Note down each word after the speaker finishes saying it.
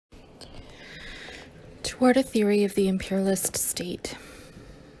Toward a Theory of the Imperialist State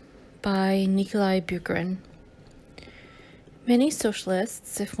by Nikolai Bukharin. Many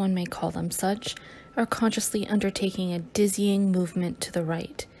socialists, if one may call them such, are consciously undertaking a dizzying movement to the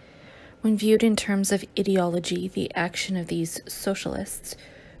right. When viewed in terms of ideology, the action of these socialists,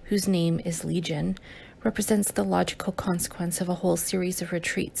 whose name is Legion, represents the logical consequence of a whole series of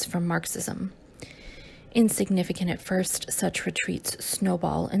retreats from Marxism. Insignificant at first, such retreats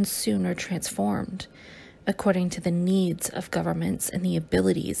snowball and soon are transformed, according to the needs of governments and the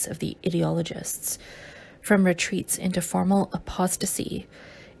abilities of the ideologists, from retreats into formal apostasy,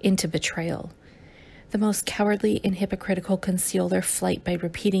 into betrayal. The most cowardly and hypocritical conceal their flight by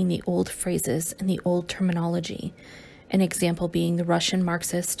repeating the old phrases and the old terminology, an example being the Russian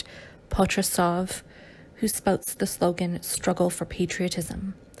Marxist Potrasov, who spouts the slogan, "Struggle for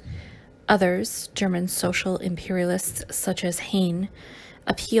Patriotism." Others, German social imperialists such as Heine,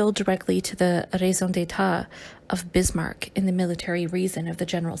 appeal directly to the raison d'etat of Bismarck in the military reason of the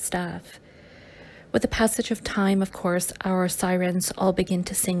General Staff. With the passage of time, of course, our sirens all begin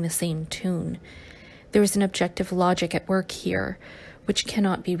to sing the same tune. There is an objective logic at work here, which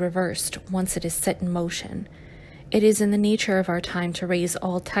cannot be reversed once it is set in motion. It is in the nature of our time to raise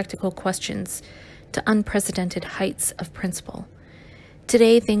all tactical questions to unprecedented heights of principle.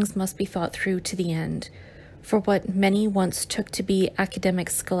 Today, things must be thought through to the end, for what many once took to be academic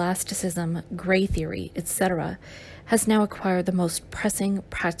scholasticism, gray theory, etc., has now acquired the most pressing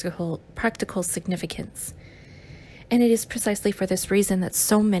practical significance. And it is precisely for this reason that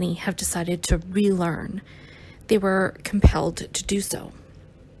so many have decided to relearn. They were compelled to do so.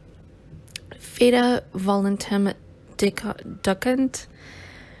 Fata volintem ducant,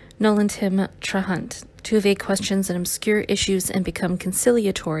 nollentem trahunt. To evade questions and obscure issues and become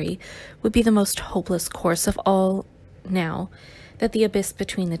conciliatory would be the most hopeless course of all now that the abyss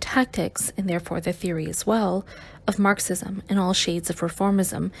between the tactics, and therefore the theory as well, of Marxism and all shades of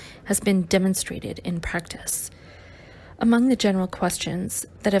reformism has been demonstrated in practice. Among the general questions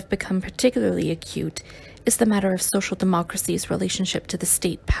that have become particularly acute is the matter of social democracy's relationship to the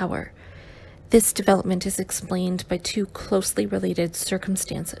state power. This development is explained by two closely related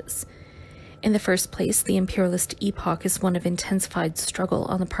circumstances. In the first place, the imperialist epoch is one of intensified struggle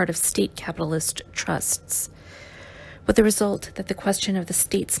on the part of state capitalist trusts, with the result that the question of the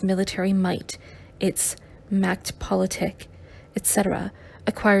state's military might, its Machtpolitik, etc.,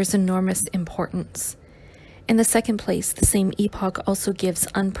 acquires enormous importance. In the second place, the same epoch also gives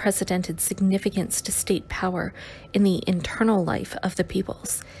unprecedented significance to state power in the internal life of the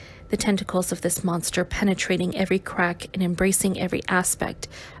peoples, the tentacles of this monster penetrating every crack and embracing every aspect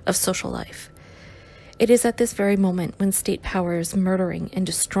of social life. It is at this very moment when state power is murdering and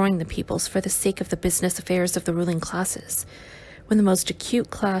destroying the peoples for the sake of the business affairs of the ruling classes, when the most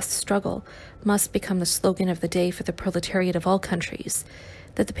acute class struggle must become the slogan of the day for the proletariat of all countries,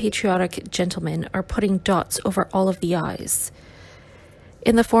 that the patriotic gentlemen are putting dots over all of the I's.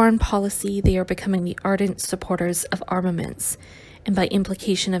 In the foreign policy, they are becoming the ardent supporters of armaments, and by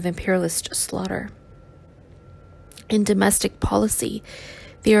implication of imperialist slaughter. In domestic policy,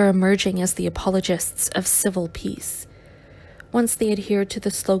 they are emerging as the apologists of civil peace. Once they adhered to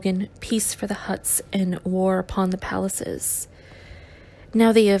the slogan, "Peace for the huts and war upon the palaces."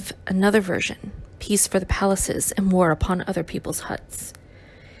 Now they have another version, "Peace for the palaces and war upon other people's huts."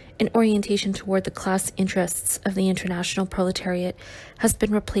 An orientation toward the class interests of the international proletariat has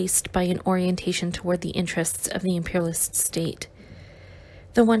been replaced by an orientation toward the interests of the imperialist state.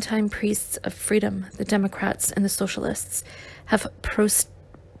 The one-time priests of freedom, the Democrats and the Socialists, have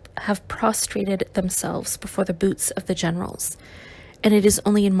prostrated themselves before the boots of the generals, and it is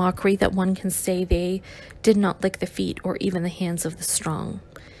only in mockery that one can say they did not lick the feet or even the hands of the strong.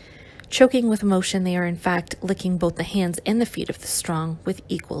 Choking with emotion, they are in fact licking both the hands and the feet of the strong with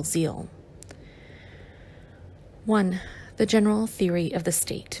equal zeal. 1. The general theory of the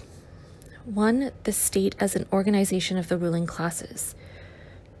state. 1. The state as an organization of the ruling classes.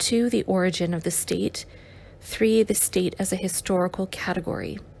 2. The origin of the state. 3. The state as a historical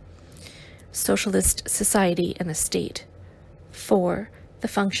category. Socialist society and the state. 4. The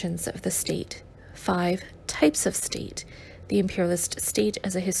functions of the state. 5. Types of state. The imperialist state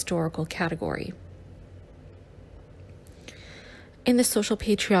as a historical category. In the social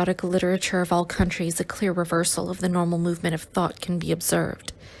patriotic literature of all countries, a clear reversal of the normal movement of thought can be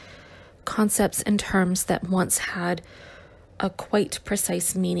observed. Concepts and terms that once had a quite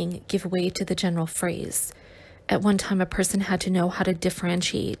precise meaning give way to the general phrase. At one time, a person had to know how to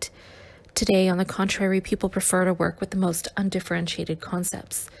differentiate. Today, on the contrary, people prefer to work with the most undifferentiated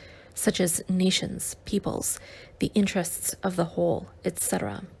concepts, such as nations, peoples, the interests of the whole,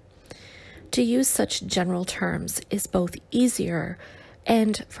 etc. To use such general terms is both easier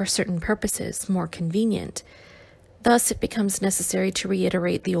and, for certain purposes, more convenient. Thus, it becomes necessary to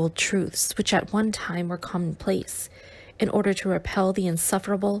reiterate the old truths, which at one time were commonplace, in order to repel the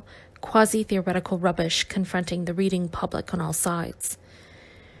insufferable, quasi-theoretical rubbish confronting the reading public on all sides.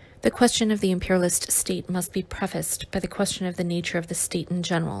 The question of the imperialist state must be prefaced by the question of the nature of the state in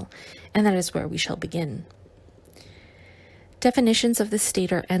general, and that is where we shall begin. Definitions of the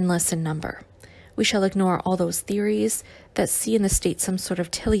state are endless in number. We shall ignore all those theories that see in the state some sort of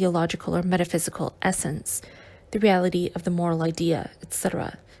teleological or metaphysical essence, the reality of the moral idea,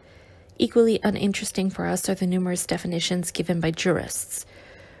 etc. Equally uninteresting for us are the numerous definitions given by jurists,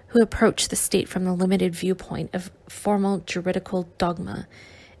 who approach the state from the limited viewpoint of formal juridical dogma,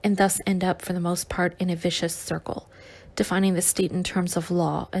 and thus end up, for the most part, in a vicious circle, defining the state in terms of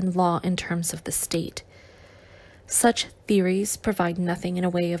law and law in terms of the state. Such theories provide nothing in a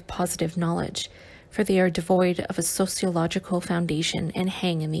way of positive knowledge, for they are devoid of a sociological foundation and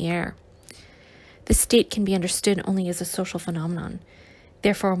hang in the air. The state can be understood only as a social phenomenon.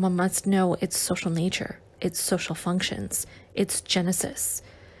 Therefore, one must know its social nature, its social functions, its genesis.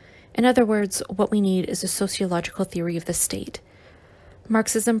 In other words, what we need is a sociological theory of the state.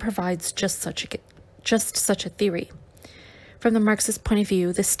 Marxism provides just such a theory. From the Marxist point of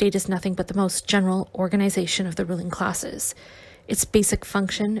view, the state is nothing but the most general organization of the ruling classes, its basic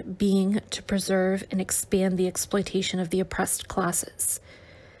function being to preserve and expand the exploitation of the oppressed classes.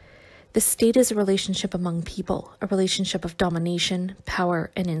 The state is a relationship among people, a relationship of domination, power,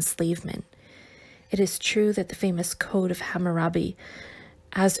 and enslavement. It is true that the famous Code of Hammurabi,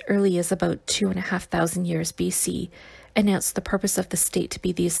 as early as about 2,500 years BC, announced the purpose of the state to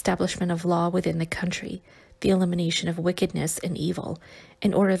be the establishment of law within the country, the elimination of wickedness and evil,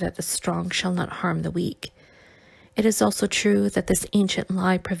 in order that the strong shall not harm the weak. It is also true that this ancient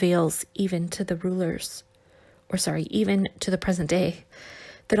lie prevails even to the present day,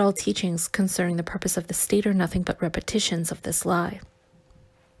 that all teachings concerning the purpose of the state are nothing but repetitions of this lie.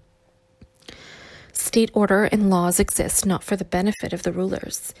 State order and laws exist not for the benefit of the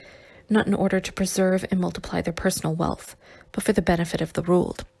rulers, not in order to preserve and multiply their personal wealth, but for the benefit of the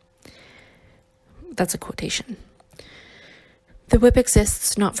ruled. That's a quotation. The whip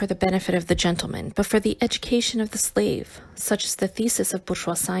exists not for the benefit of the gentleman, but for the education of the slave, such is the thesis of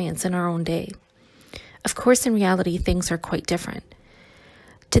bourgeois science in our own day. Of course, in reality, things are quite different.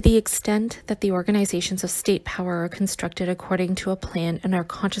 To the extent that the organizations of state power are constructed according to a plan and are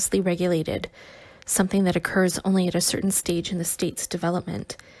consciously regulated, something that occurs only at a certain stage in the state's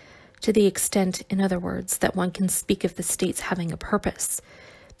development, to the extent, in other words, that one can speak of the states having a purpose,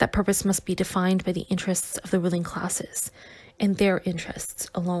 that purpose must be defined by the interests of the ruling classes, and their interests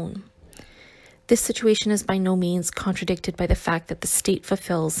alone. This situation is by no means contradicted by the fact that the state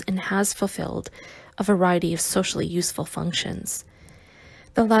fulfills and has fulfilled a variety of socially useful functions.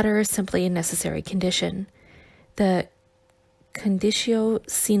 The latter is simply a necessary condition, the conditio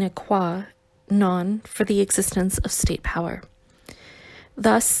sine qua non for the existence of state power.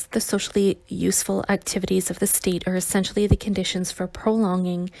 Thus, the socially useful activities of the state are essentially the conditions for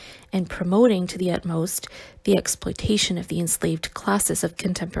prolonging and promoting to the utmost the exploitation of the enslaved classes of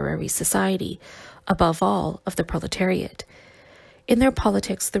contemporary society, above all of the proletariat. In their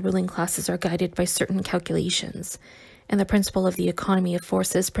politics, the ruling classes are guided by certain calculations, and the principle of the economy of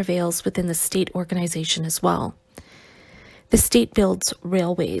forces prevails within the state organization as well. The state builds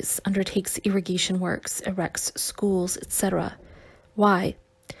railways, undertakes irrigation works, erects schools, etc. Why?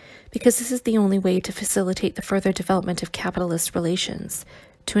 Because this is the only way to facilitate the further development of capitalist relations,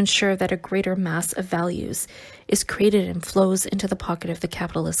 to ensure that a greater mass of values is created and flows into the pocket of the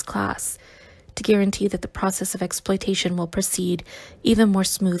capitalist class, to guarantee that the process of exploitation will proceed even more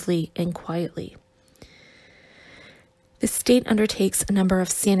smoothly and quietly. The state undertakes a number of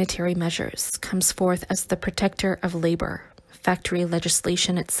sanitary measures, comes forth as the protector of labor, factory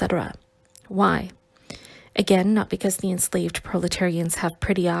legislation, etc. Why? Again, not because the enslaved proletarians have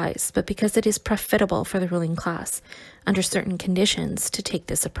pretty eyes, but because it is profitable for the ruling class, under certain conditions, to take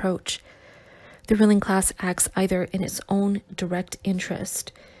this approach. The ruling class acts either in its own direct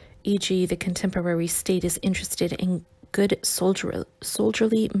interest, e.g. the contemporary state is interested in good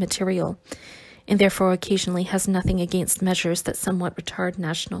soldierly material, and therefore occasionally has nothing against measures that somewhat retard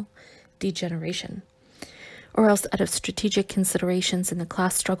national degeneration, or else out of strategic considerations in the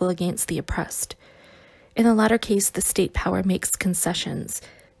class struggle against the oppressed. In the latter case, the state power makes concessions,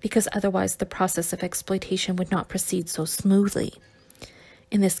 because otherwise the process of exploitation would not proceed so smoothly.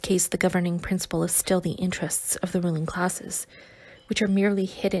 In this case, the governing principle is still the interests of the ruling classes, which are merely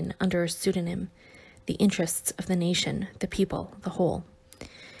hidden under a pseudonym, the interests of the nation, the people, the whole.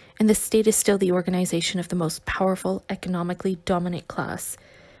 and the state is still the organization of the most powerful, economically dominant class,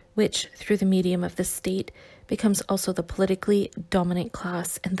 which, through the medium of the state, becomes also the politically dominant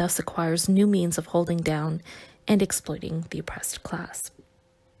class and thus acquires new means of holding down and exploiting the oppressed class.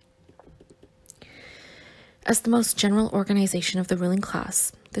 As the most general organization of the ruling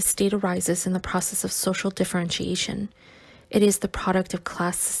class, the state arises in the process of social differentiation. It is the product of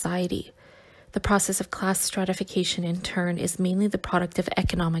class society. The process of class stratification, in turn, is mainly the product of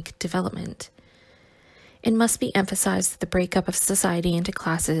economic development. It must be emphasized that the breakup of society into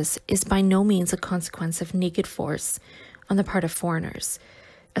classes is by no means a consequence of naked force on the part of foreigners,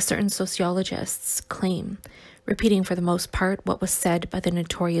 as certain sociologists claim, repeating for the most part what was said by the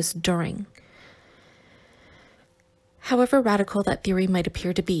notorious Düring. However radical that theory might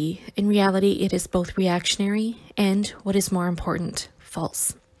appear to be, in reality it is both reactionary and, what is more important,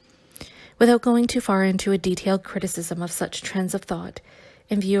 false. Without going too far into a detailed criticism of such trends of thought,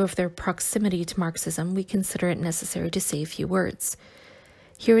 in view of their proximity to Marxism, we consider it necessary to say a few words.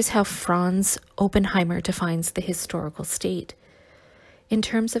 Here is how Franz Oppenheimer defines the historical state. In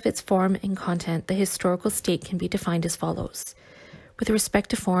terms of its form and content, the historical state can be defined as follows. With respect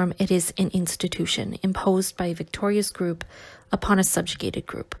to form, it is an institution imposed by a victorious group upon a subjugated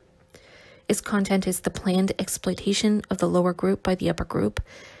group. Its content is the planned exploitation of the lower group by the upper group,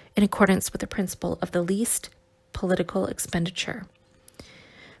 in accordance with the principle of the least political expenditure.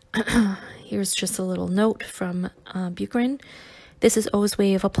 Here's just a little note from Bukharin. This is O's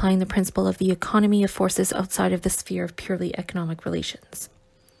way of applying the principle of the economy of forces outside of the sphere of purely economic relations.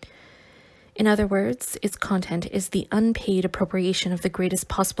 In other words, its content is the unpaid appropriation of the greatest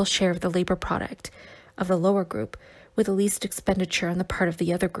possible share of the labor product of the lower group with the least expenditure on the part of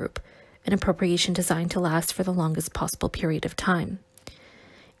the other group, an appropriation designed to last for the longest possible period of time.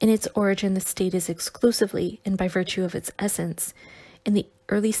 In its origin, the state is exclusively, and by virtue of its essence, in the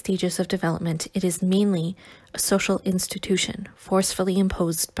early stages of development, it is mainly a social institution forcefully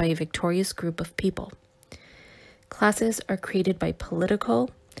imposed by a victorious group of people. Classes are created by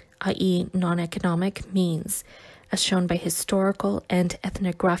political, i.e. non-economic, means, as shown by historical and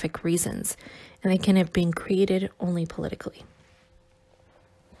ethnographic reasons, and they can have been created only politically.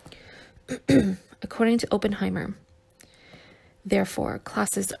 According to Oppenheimer, therefore,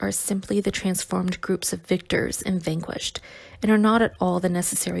 classes are simply the transformed groups of victors and vanquished, and are not at all the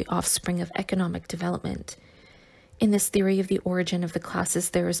necessary offspring of economic development. In this theory of the origin of the classes,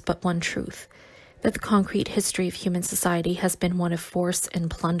 there is but one truth, that the concrete history of human society has been one of force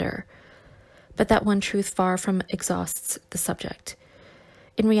and plunder. But that one truth far from exhausts the subject.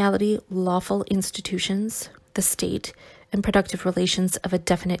 In reality, lawful institutions, the state, and productive relations of a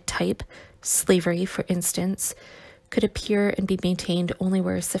definite type, slavery, for instance, could appear and be maintained only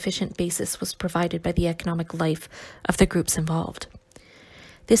where a sufficient basis was provided by the economic life of the groups involved.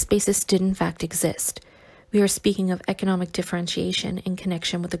 This basis did in fact exist. We are speaking of economic differentiation in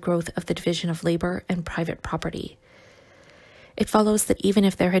connection with the growth of the division of labor and private property. It follows that even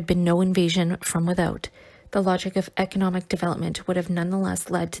if there had been no invasion from without, the logic of economic development would have nonetheless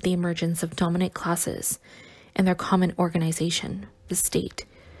led to the emergence of dominant classes and their common organization, the state.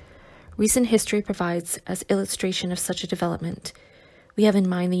 Recent history provides as illustration of such a development. We have in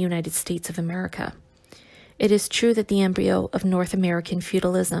mind the United States of America. It is true that the embryo of North American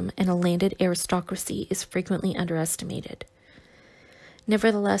feudalism and a landed aristocracy is frequently underestimated.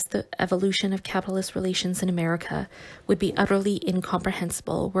 Nevertheless, the evolution of capitalist relations in America would be utterly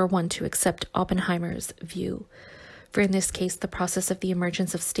incomprehensible were one to accept Oppenheimer's view, for in this case the process of the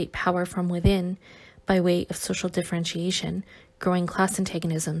emergence of state power from within, by way of social differentiation, growing class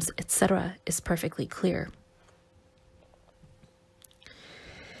antagonisms, etc., is perfectly clear.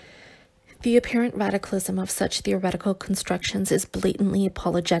 The apparent radicalism of such theoretical constructions is blatantly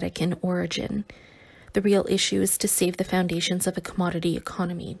apologetic in origin. The real issue is to save the foundations of a commodity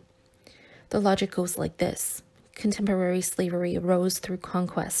economy. The logic goes like this. Contemporary slavery arose through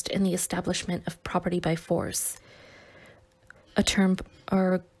conquest and the establishment of property by force, a term,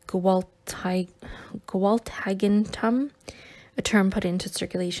 or Gewaltagentum, a term put into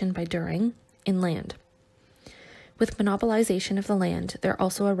circulation by Düring, in land. With monopolization of the land, there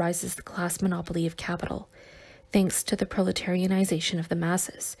also arises the class monopoly of capital, thanks to the proletarianization of the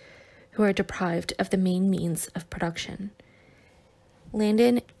masses, who are deprived of the main means of production.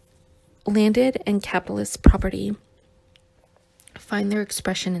 Landed and capitalist property find their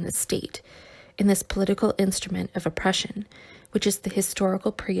expression in the state, in this political instrument of oppression, which is the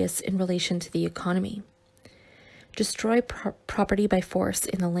historical prius in relation to the economy. Destroy property by force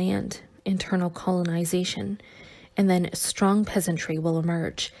in the land, internal colonization, and then a strong peasantry will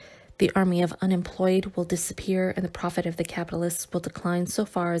emerge, The army of unemployed will disappear, and the profit of the capitalists will decline so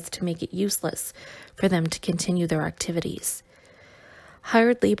far as to make it useless for them to continue their activities.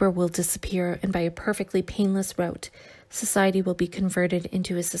 Hired labor will disappear, and by a perfectly painless route, society will be converted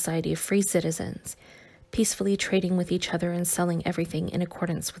into a society of free citizens, peacefully trading with each other and selling everything in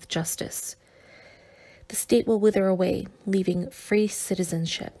accordance with justice. The state will wither away, leaving free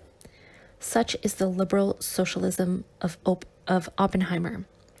citizenship. Such is the liberal socialism of Oppenheimer.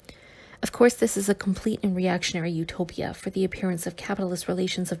 Of course, this is a complete and reactionary utopia, for the appearance of capitalist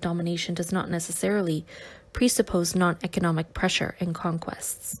relations of domination does not necessarily presuppose non-economic pressure and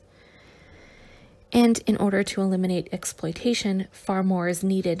conquests. And in order to eliminate exploitation, far more is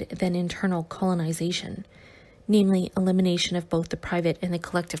needed than internal colonization, namely elimination of both the private and the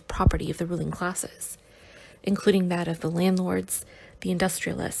collective property of the ruling classes, including that of the landlords, the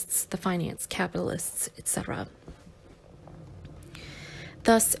industrialists, the finance capitalists, etc.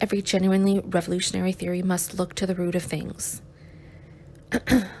 Thus, every genuinely revolutionary theory must look to the root of things,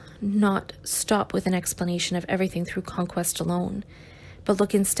 not stop with an explanation of everything through conquest alone, but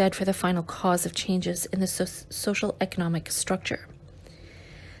look instead for the final cause of changes in the social economic structure.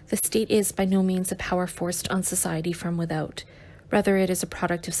 The state is by no means a power forced on society from without. Rather, it is a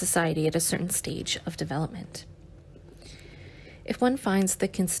product of society at a certain stage of development. If one finds the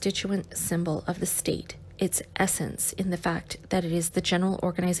constituent symbol of the state, its essence, in the fact that it is the general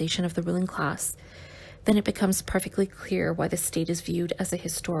organization of the ruling class, then it becomes perfectly clear why the state is viewed as a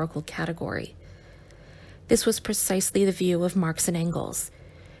historical category. This was precisely the view of Marx and Engels.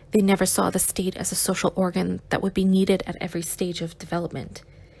 They never saw the state as a social organ that would be needed at every stage of development.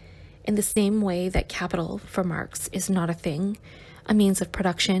 In the same way that capital, for Marx, is not a thing, a means of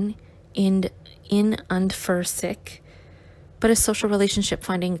production, in and für sich, but a social relationship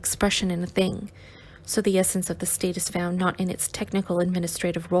finding expression in a thing. So the essence of the state is found not in its technical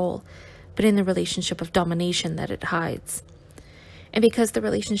administrative role, but in the relationship of domination that it hides. And because the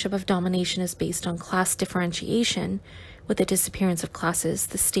relationship of domination is based on class differentiation, with the disappearance of classes,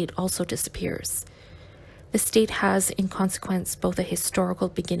 the state also disappears. The state has, in consequence, both a historical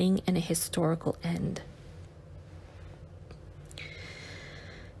beginning and a historical end.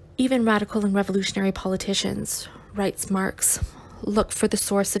 Even radical and revolutionary politicians, writes Marx, look for the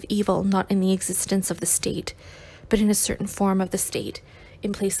source of evil not in the existence of the state, but in a certain form of the state,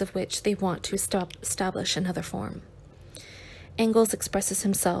 in place of which they want to establish another form. Engels expresses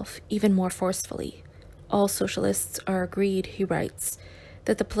himself even more forcefully. All socialists are agreed, he writes,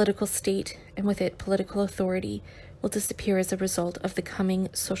 that the political state, and with it political authority, will disappear as a result of the coming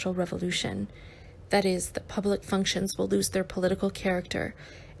social revolution. That is, that public functions will lose their political character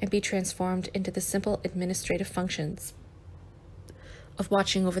and be transformed into the simple administrative functions of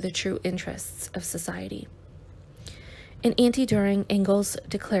watching over the true interests of society. In Anti-Düring, Engels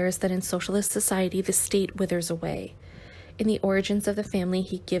declares that in socialist society the state withers away. In The Origins of the Family,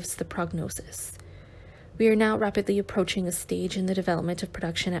 he gives the prognosis. We are now rapidly approaching a stage in the development of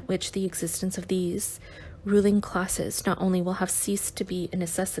production at which the existence of these ruling classes not only will have ceased to be a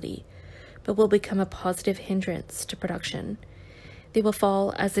necessity, but will become a positive hindrance to production. They will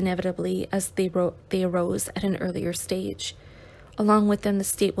fall as inevitably as they arose at an earlier stage. Along with them, the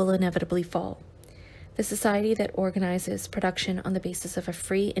state will inevitably fall. The society that organizes production on the basis of a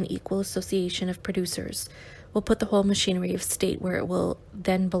free and equal association of producers will put the whole machinery of state where it will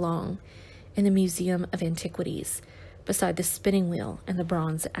then belong, in the Museum of Antiquities, beside the spinning wheel and the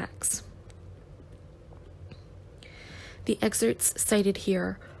bronze axe. The excerpts cited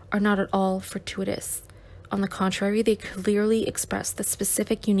here are not at all fortuitous. On the contrary, they clearly express the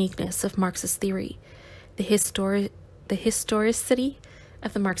specific uniqueness of Marx's theory, the historicity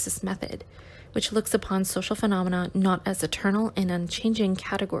of the Marxist method, which looks upon social phenomena not as eternal and unchanging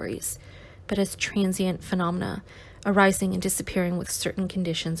categories, but as transient phenomena arising and disappearing with certain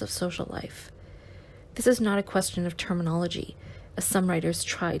conditions of social life. This is not a question of terminology, as some writers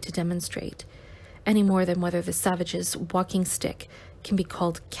try to demonstrate, any more than whether the savage's walking stick can be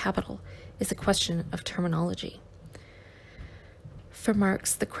called capital is a question of terminology. For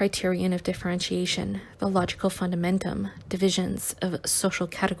Marx, the criterion of differentiation, the logical fundamentum, divisions of social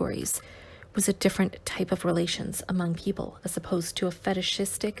categories, was a different type of relations among people as opposed to a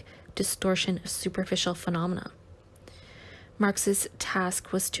fetishistic distortion of superficial phenomena. Marx's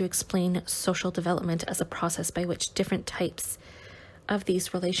task was to explain social development as a process by which different types of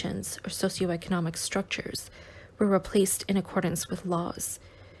these relations or socioeconomic structures were replaced in accordance with laws.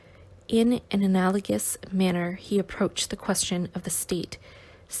 In an analogous manner, he approached the question of the state,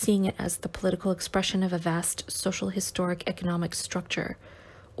 seeing it as the political expression of a vast social historic economic structure,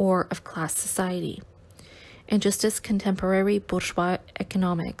 or of class society. And just as contemporary bourgeois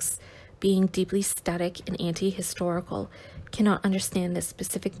economics, being deeply static and anti-historical, cannot understand the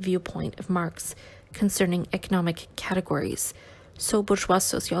specific viewpoint of Marx concerning economic categories, so bourgeois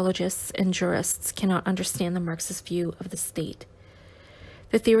sociologists and jurists cannot understand the Marxist view of the state.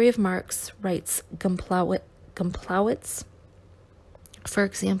 The theory of Marx, writes Gumplowitz, for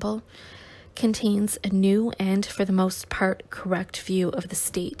example, contains a new and, for the most part, correct view of the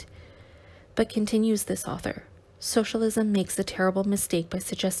state. But continues this author, socialism makes a terrible mistake by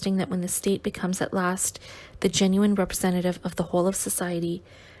suggesting that when the state becomes at last the genuine representative of the whole of society,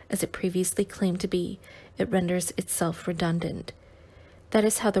 as it previously claimed to be, it renders itself redundant. That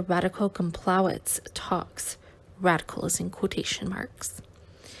is how the radical Gumplowitz talks. Radical is in quotation marks.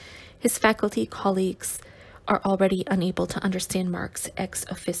 His faculty colleagues are already unable to understand Marx ex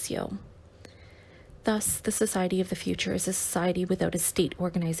officio. Thus, the society of the future is a society without a state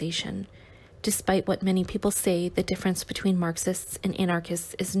organization. Despite what many people say, the difference between Marxists and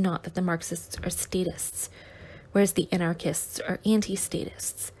anarchists is not that the Marxists are statists, whereas the anarchists are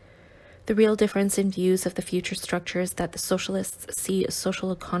anti-statists. The real difference in views of the future structure is that the socialists see a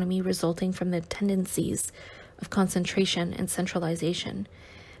social economy resulting from the tendencies of concentration and centralization,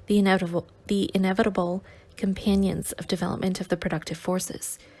 the inevitable companions of development of the productive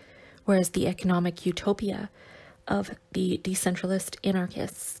forces, whereas the economic utopia of the decentralist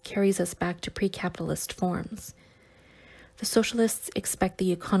anarchists carries us back to pre-capitalist forms. The socialists expect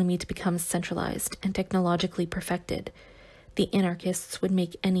the economy to become centralized and technologically perfected. The anarchists would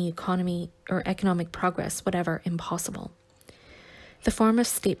make any economy or economic progress whatever impossible. The form of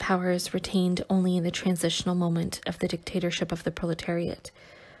state power is retained only in the transitional moment of the dictatorship of the proletariat,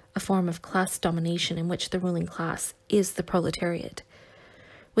 a form of class domination in which the ruling class is the proletariat.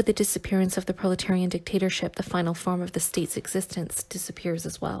 With the disappearance of the proletarian dictatorship, the final form of the state's existence disappears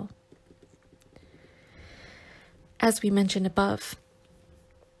as well. As we mentioned above,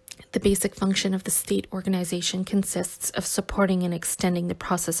 the basic function of the state organization consists of supporting and extending the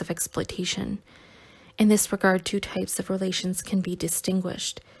process of exploitation. In this regard, two types of relations can be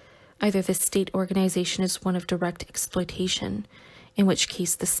distinguished. Either the state organization is one of direct exploitation, in which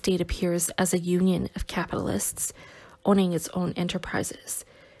case the state appears as a union of capitalists owning its own enterprises,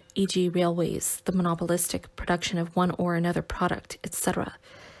 e.g. railways, the monopolistic production of one or another product, etc.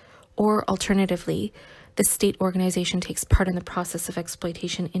 Or alternatively, the state organization takes part in the process of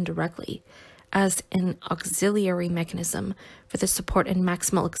exploitation indirectly, as an auxiliary mechanism for the support and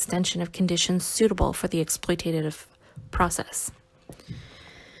maximal extension of conditions suitable for the exploitative process.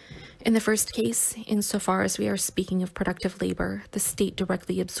 In the first case, insofar as we are speaking of productive labor, the state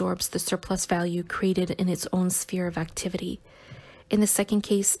directly absorbs the surplus value created in its own sphere of activity. In the second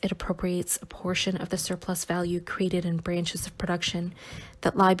case, it appropriates a portion of the surplus value created in branches of production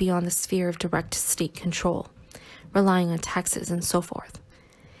that lie beyond the sphere of direct state control, relying on taxes and so forth.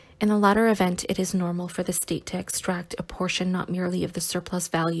 In the latter event, it is normal for the state to extract a portion not merely of the surplus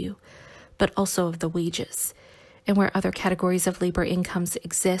value, but also of the wages, and where other categories of labor incomes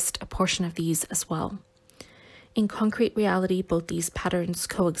exist, a portion of these as well. In concrete reality, both these patterns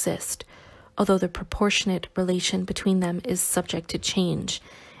coexist, although the proportionate relation between them is subject to change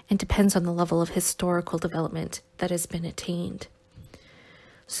and depends on the level of historical development that has been attained.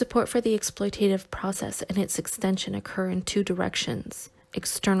 Support for the exploitative process and its extension occur in two directions: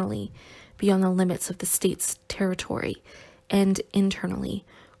 externally, beyond the limits of the state's territory, and internally,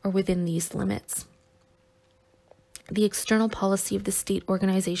 or within these limits. The external policy of the state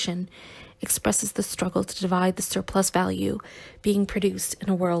organization expresses the struggle to divide the surplus value being produced in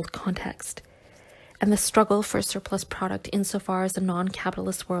a world context, and the struggle for a surplus product insofar as a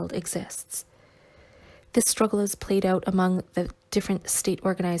non-capitalist world exists. This struggle is played out among the different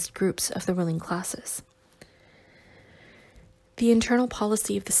state-organized groups of the ruling classes. The internal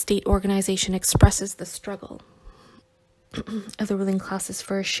policy of the state organization expresses the struggle of the ruling classes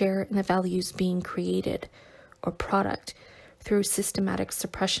for a share in the values being created, or product, through systematic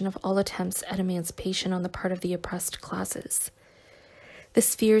suppression of all attempts at emancipation on the part of the oppressed classes. The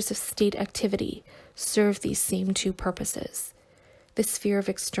spheres of state activity serve these same two purposes. The sphere of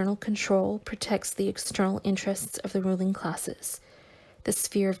external control protects the external interests of the ruling classes. The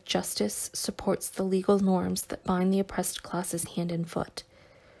sphere of justice supports the legal norms that bind the oppressed classes hand and foot.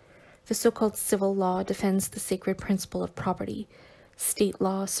 The so-called civil law defends the sacred principle of property. State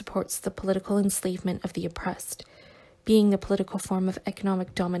law supports the political enslavement of the oppressed, being the political form of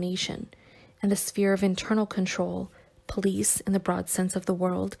economic domination, and the sphere of internal control, police in the broad sense of the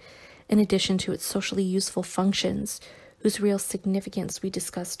word, in addition to its socially useful functions, whose real significance we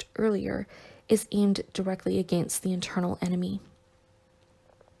discussed earlier, is aimed directly against the internal enemy.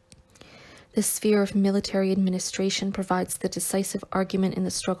 The sphere of military administration provides the decisive argument in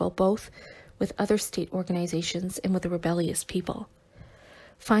the struggle both with other state organizations and with the rebellious people.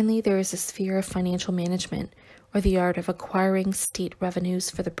 Finally, there is a sphere of financial management, or the art of acquiring state revenues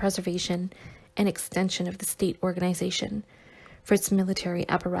for the preservation and extension of the state organization, for its military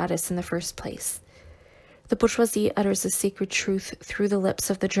apparatus in the first place. The bourgeoisie utters a sacred truth through the lips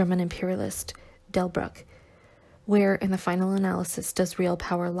of the German imperialist, Delbruck. Where, in the final analysis, does real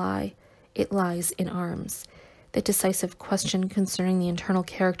power lie? It lies in arms. The decisive question concerning the internal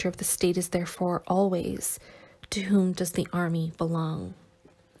character of the state is therefore always, to whom does the army belong?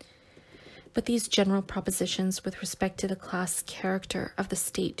 But these general propositions with respect to the class character of the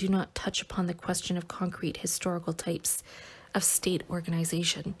state do not touch upon the question of concrete historical types of state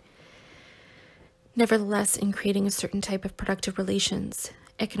organization. Nevertheless, in creating a certain type of productive relations,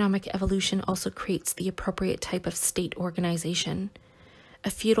 economic evolution also creates the appropriate type of state organization. A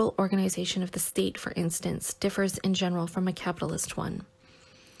feudal organization of the state, for instance, differs in general from a capitalist one.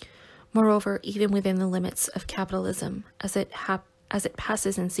 Moreover, even within the limits of capitalism, as it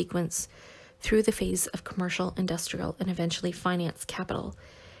passes in sequence through the phase of commercial, industrial, and eventually finance capital,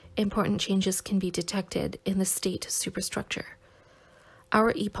 important changes can be detected in the state superstructure.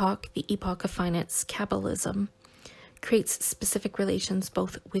 Our epoch, the epoch of finance capitalism, creates specific relations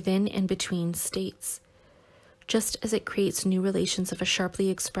both within and between states. Just as it creates new relations of a sharply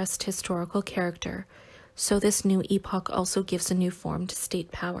expressed historical character, so this new epoch also gives a new form to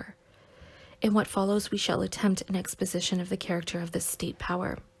state power. In what follows, we shall attempt an exposition of the character of this state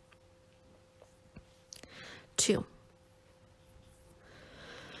power. 2.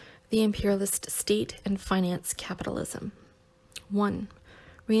 The imperialist state and finance capitalism. 1.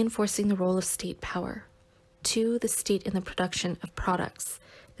 Reinforcing the role of state power. 2. The state in the production of products,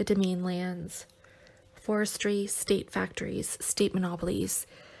 the domain lands, forestry, state factories, state monopolies,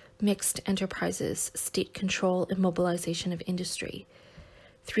 mixed enterprises, state control and mobilization of industry.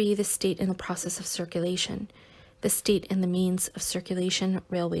 3. The state in the process of circulation, the state in the means of circulation,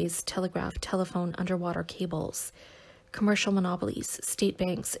 railways, telegraph, telephone, underwater cables, commercial monopolies, state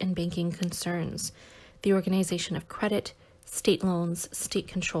banks and banking concerns, the organization of credit, state loans, state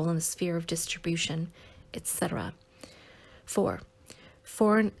control in the sphere of distribution, etc. 4.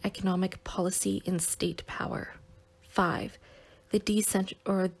 Foreign economic policy and state power. 5. The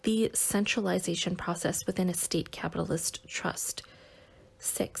decentralization process within a state capitalist trust.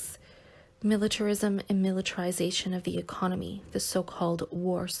 6. Militarism and militarization of the economy, the so-called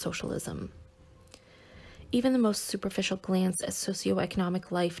war socialism. Even the most superficial glance at socioeconomic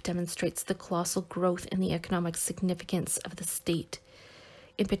life demonstrates the colossal growth in the economic significance of the state.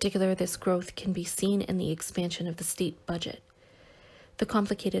 In particular, this growth can be seen in the expansion of the state budget. The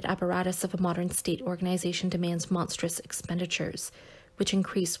complicated apparatus of a modern state organization demands monstrous expenditures, which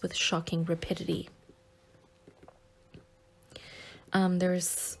increase with shocking rapidity.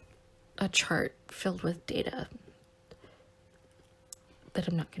 There's a chart filled with data that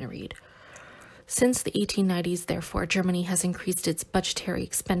I'm not going to read. Since the 1890s, therefore, Germany has increased its budgetary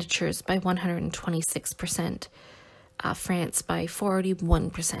expenditures by 126%, France by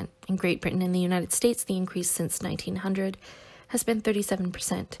 41%. In Great Britain and the United States, the increase since 1900 has been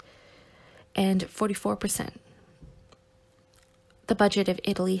 37% and 44%. The budget of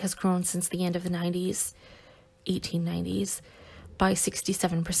Italy has grown since the end of the 1890s, by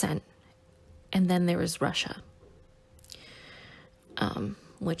 67%. And then there is Russia,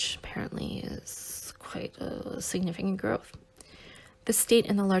 which apparently is quite a significant growth. The state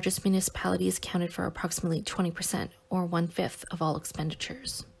and the largest municipalities accounted for approximately 20%, or 1/5 of all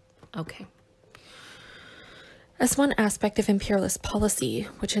expenditures. Okay. As one aspect of imperialist policy,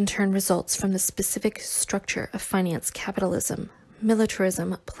 which in turn results from the specific structure of finance capitalism,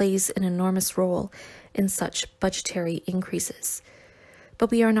 militarism plays an enormous role in such budgetary increases. But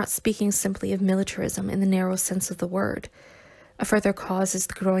we are not speaking simply of militarism in the narrow sense of the word. A further cause is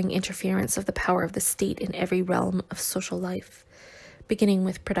the growing interference of the power of the state in every realm of social life, beginning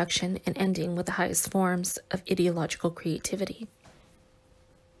with production and ending with the highest forms of ideological creativity.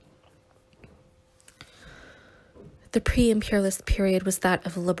 The pre-imperialist period was that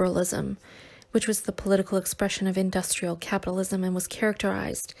of liberalism, which was the political expression of industrial capitalism and was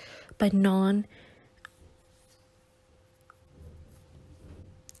characterized by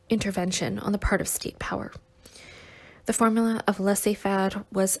non-intervention on the part of state power. The formula of laissez-faire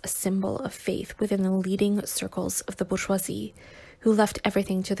was a symbol of faith within the leading circles of the bourgeoisie, who left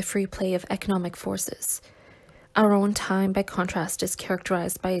everything to the free play of economic forces. Our own time, by contrast, is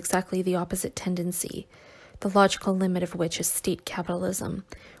characterized by exactly the opposite tendency, the logical limit of which is state capitalism,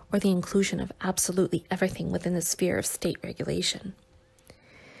 or the inclusion of absolutely everything within the sphere of state regulation.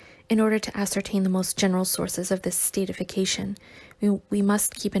 In order to ascertain the most general sources of this statification, we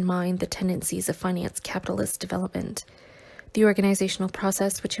must keep in mind the tendencies of finance capitalist development. The organizational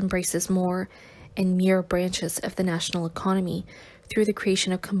process, which embraces more and mere branches of the national economy through the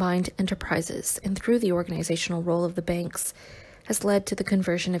creation of combined enterprises and through the organizational role of the banks, has led to the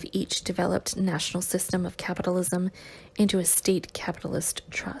conversion of each developed national system of capitalism into a state capitalist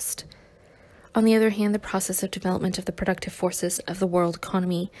trust. On the other hand, the process of development of the productive forces of the world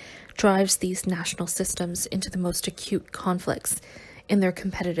economy drives these national systems into the most acute conflicts in their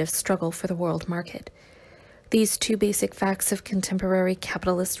competitive struggle for the world market. These two basic facts of contemporary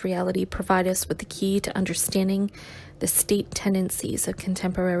capitalist reality provide us with the key to understanding the state tendencies of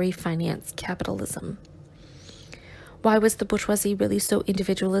contemporary finance capitalism. Why was the bourgeoisie really so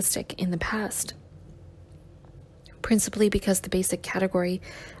individualistic in the past? Principally because the basic category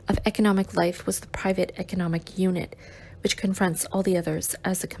of economic life was the private economic unit, which confronts all the others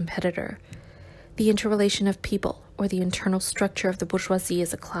as a competitor. The interrelation of people, or the internal structure of the bourgeoisie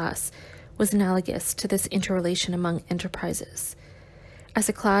as a class, was analogous to this interrelation among enterprises. As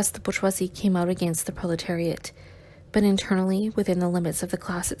a class, the bourgeoisie came out against the proletariat, but internally, within the limits of the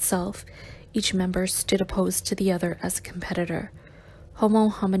class itself, each member stood opposed to the other as a competitor. Homo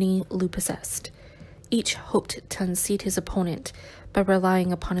homini lupus est. Each hoped to unseat his opponent by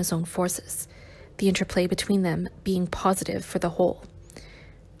relying upon his own forces, the interplay between them being positive for the whole.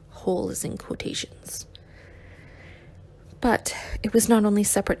 Whole is in quotations. But it was not only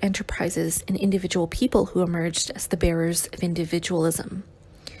separate enterprises and individual people who emerged as the bearers of individualism.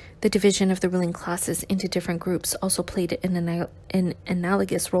 The division of the ruling classes into different groups also played an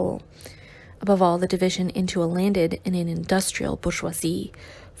analogous role. Above all, the division into a landed and an industrial bourgeoisie,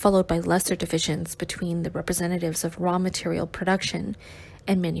 followed by lesser divisions between the representatives of raw material production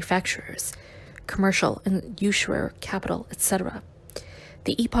and manufacturers, commercial and usurer capital, etc.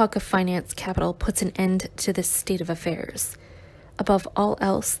 The epoch of finance capital puts an end to this state of affairs. Above all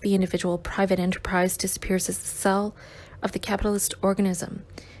else, the individual private enterprise disappears as the cell of the capitalist organism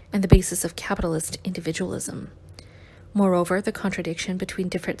and the basis of capitalist individualism. Moreover, the contradiction between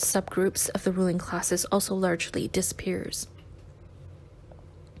different subgroups of the ruling classes also largely disappears.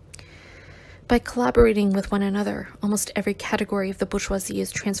 By collaborating with one another, almost every category of the bourgeoisie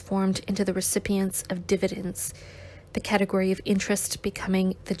is transformed into the recipients of dividends, the category of interest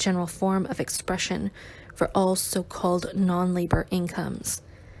becoming the general form of expression for all so-called non-labor incomes.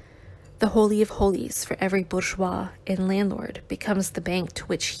 The holy of holies for every bourgeois and landlord becomes the bank to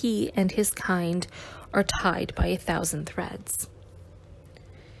which he and his kind are tied by 1,000 threads.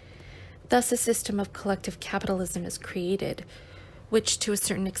 Thus, a system of collective capitalism is created, which to a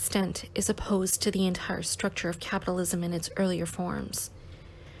certain extent is opposed to the entire structure of capitalism in its earlier forms.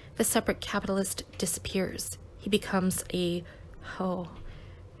 The separate capitalist disappears. He becomes a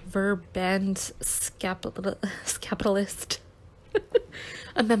verband capitalist,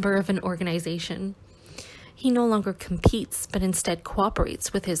 a member of an organization. He no longer competes, but instead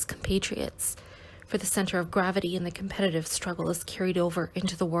cooperates with his compatriots, for the center of gravity in the competitive struggle is carried over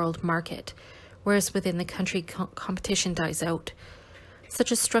into the world market, whereas within the country competition dies out. Such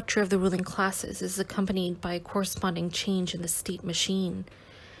a structure of the ruling classes is accompanied by a corresponding change in the state machine.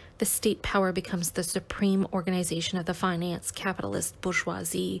 The state power becomes the supreme organization of the finance capitalist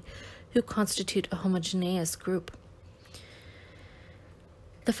bourgeoisie, who constitute a homogeneous group.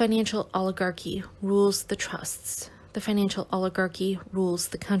 The financial oligarchy rules the trusts. The financial oligarchy rules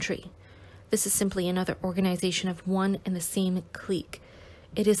the country. This is simply another organization of one and the same clique.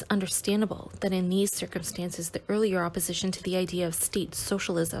 It is understandable that in these circumstances, the earlier opposition to the idea of state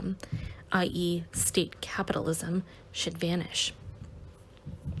socialism, i.e., state capitalism, should vanish.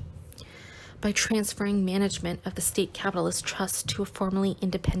 By transferring management of the state capitalist trust to a formally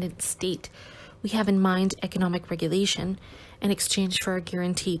independent state, we have in mind economic regulation. In exchange for a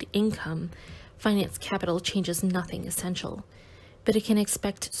guaranteed income, finance capital changes nothing essential, but it can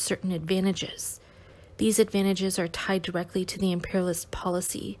expect certain advantages. These advantages are tied directly to the imperialist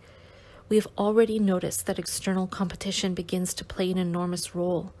policy. We have already noticed that external competition begins to play an enormous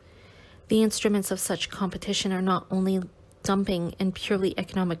role. The instruments of such competition are not only dumping and purely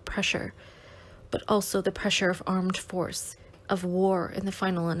economic pressure, but also the pressure of armed force, of war in the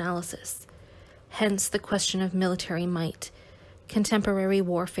final analysis. Hence the question of military might. Contemporary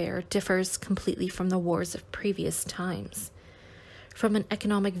warfare differs completely from the wars of previous times. From an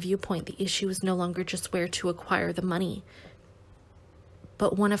economic viewpoint, the issue is no longer just where to acquire the money,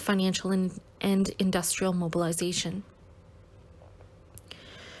 but one of financial and industrial mobilization.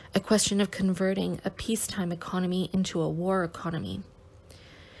 A question of converting a peacetime economy into a war economy.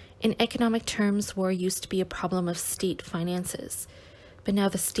 In economic terms, war used to be a problem of state finances, But now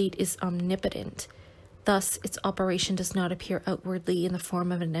the state is omnipotent. Thus, its operation does not appear outwardly in the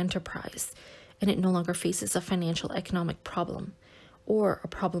form of an enterprise, and it no longer faces a financial economic problem, or a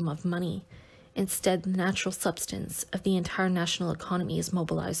problem of money. Instead, the natural substance of the entire national economy is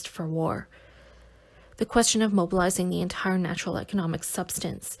mobilized for war. The question of mobilizing the entire natural economic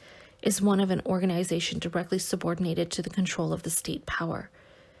substance is one of an organization directly subordinated to the control of the state power.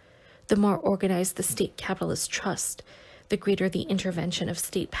 The more organized the state capitalist trust, the greater the intervention of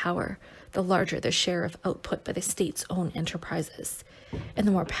state power, the larger the share of output by the state's own enterprises, and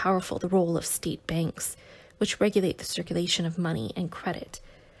the more powerful the role of state banks, which regulate the circulation of money and credit.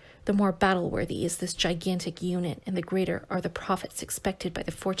 The more battle-worthy is this gigantic unit, and the greater are the profits expected by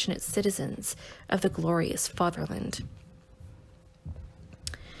the fortunate citizens of the glorious fatherland.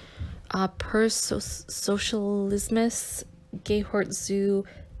 Per Sozialismus gehört zu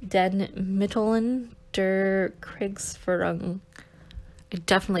den Mitteln der Kriegsführung. I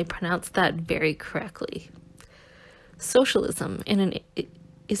definitely pronounced that very correctly. Socialism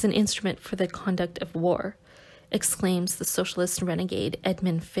is an instrument for the conduct of war, exclaims the socialist renegade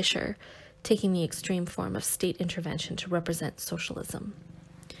Edmund Fischer, taking the extreme form of state intervention to represent socialism.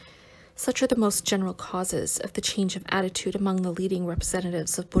 Such are the most general causes of the change of attitude among the leading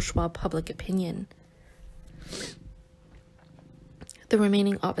representatives of bourgeois public opinion. The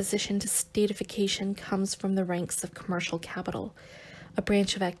remaining opposition to statification comes from the ranks of commercial capital, a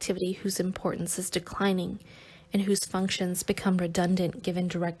branch of activity whose importance is declining and whose functions become redundant given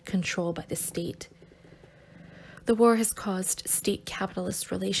direct control by the state. The war has caused state capitalist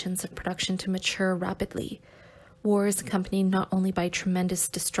relations of production to mature rapidly. War is accompanied not only by tremendous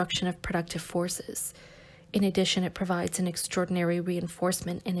destruction of productive forces. In addition, it provides an extraordinary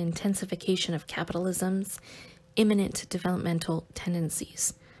reinforcement and intensification of capitalism's imminent developmental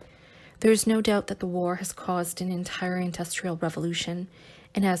tendencies. There is no doubt that the war has caused an entire industrial revolution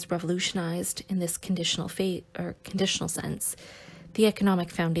and has revolutionized, in this conditional sense, the economic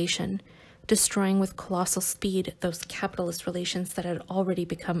foundation, destroying with colossal speed those capitalist relations that had already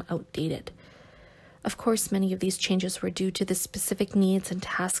become outdated. Of course, many of these changes were due to the specific needs and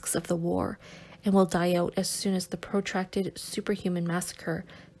tasks of the war and will die out as soon as the protracted superhuman massacre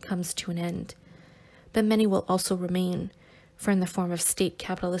comes to an end. But many will also remain, for in the form of state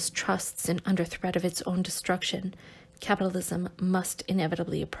capitalist trusts and under threat of its own destruction, capitalism must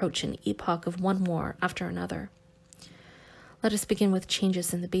inevitably approach an epoch of one war after another. Let us begin with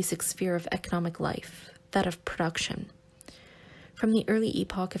changes in the basic sphere of economic life, that of production. From the early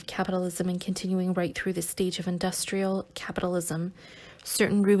epoch of capitalism and continuing right through the stage of industrial capitalism,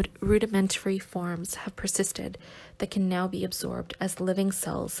 certain rudimentary forms have persisted that can now be absorbed as living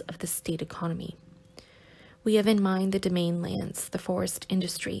cells of the state economy. We have in mind the domain lands, the forest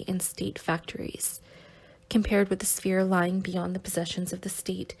industry, and state factories. Compared with the sphere lying beyond the possessions of the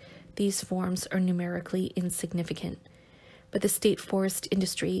state, these forms are numerically insignificant, but the state forest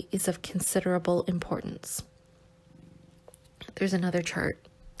industry is of considerable importance. There's another chart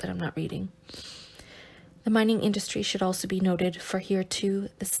that I'm not reading. The mining industry should also be noted, for here too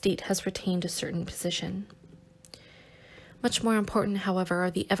the state has retained a certain position. Much more important, however, are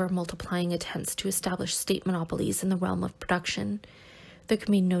the ever-multiplying attempts to establish state monopolies in the realm of production. There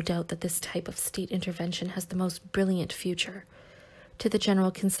can be no doubt that this type of state intervention has the most brilliant future. To the general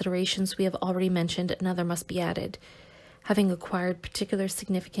considerations we have already mentioned, another must be added, having acquired particular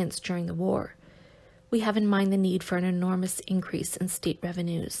significance during the war. We have in mind the need for an enormous increase in state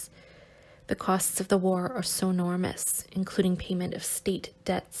revenues. The costs of the war are so enormous, including payment of state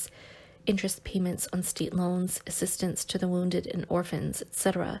debts, interest payments on state loans, assistance to the wounded and orphans,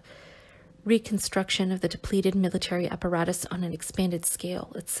 etc., reconstruction of the depleted military apparatus on an expanded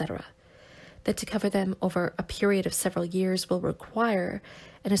scale, etc., that to cover them over a period of several years will require,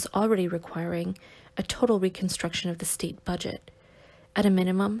 and is already requiring, a total reconstruction of the state budget. At a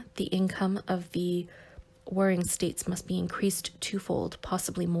minimum, the income of the warring states must be increased twofold,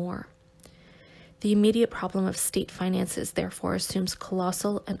 possibly more. The immediate problem of state finances, therefore, assumes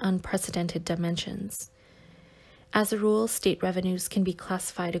colossal and unprecedented dimensions. As a rule, state revenues can be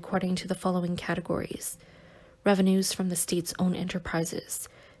classified according to the following categories: revenues from the state's own enterprises,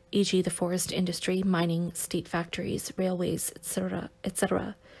 e.g. the forest industry, mining, state factories, railways, etc.,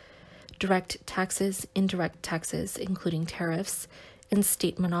 etc., direct taxes, indirect taxes, including tariffs, and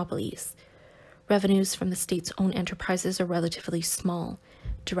state monopolies. Revenues from the state's own enterprises are relatively small.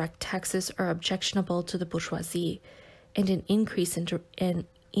 Direct taxes are objectionable to the bourgeoisie, and an increase in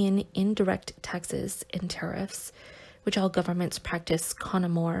indirect taxes and tariffs, which all governments practice con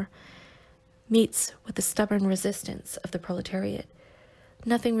amore, meets with the stubborn resistance of the proletariat.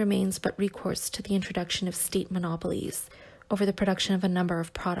 Nothing remains but recourse to the introduction of state monopolies over the production of a number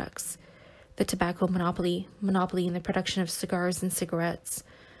of products. The tobacco monopoly in the production of cigars and cigarettes,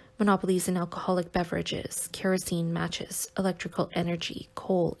 monopolies in alcoholic beverages, kerosene, matches, electrical energy,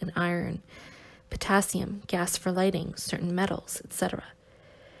 coal and iron, potassium, gas for lighting, certain metals, etc.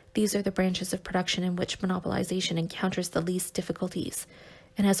 These are the branches of production in which monopolization encounters the least difficulties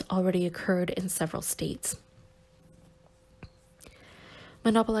and has already occurred in several states.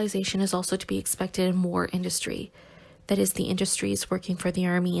 Monopolization is also to be expected in war industry, that is, the industries working for the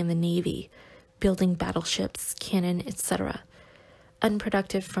Army and the Navy, building battleships, cannon, etc.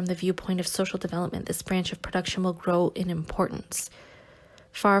 Unproductive from the viewpoint of social development, this branch of production will grow in importance.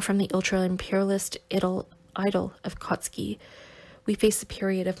 Far from the ultra-imperialist idyll of Kautsky, we face a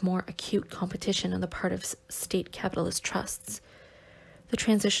period of more acute competition on the part of state capitalist trusts. The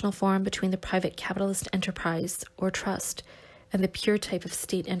transitional form between the private capitalist enterprise, or trust, and the pure type of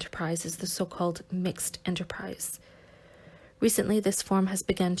state enterprise is the so-called mixed enterprise. Recently, this form has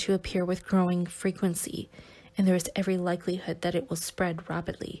begun to appear with growing frequency, and there is every likelihood that it will spread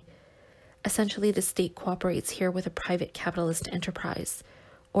rapidly. Essentially, the state cooperates here with a private capitalist enterprise,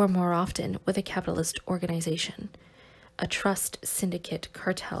 or more often, with a capitalist organization, a trust, syndicate,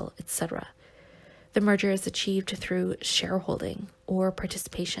 cartel, etc. The merger is achieved through shareholding or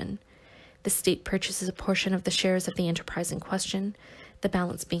participation. The state purchases a portion of the shares of the enterprise in question, the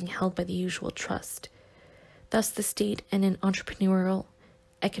balance being held by the usual trust. Thus, the state and an entrepreneurial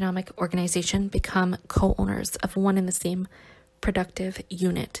economic organization become co-owners of one and the same productive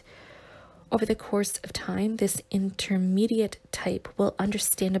unit. Over the course of time, this intermediate type will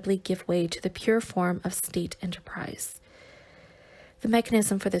understandably give way to the pure form of state enterprise. The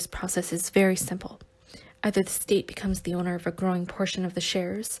mechanism for this process is very simple. Either the state becomes the owner of a growing portion of the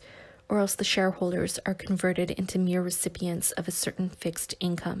shares, or else the shareholders are converted into mere recipients of a certain fixed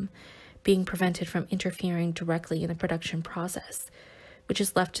income, being prevented from interfering directly in the production process, which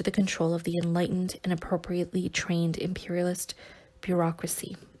is left to the control of the enlightened and appropriately trained imperialist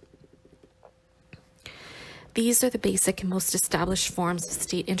bureaucracy. These are the basic and most established forms of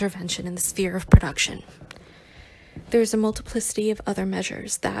state intervention in the sphere of production. There is a multiplicity of other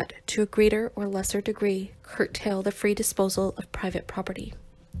measures that, to a greater or lesser degree, curtail the free disposal of private property.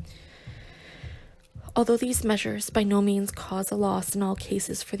 Although these measures by no means cause a loss in all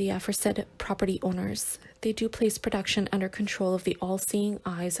cases for the aforesaid property owners, they do place production under control of the all-seeing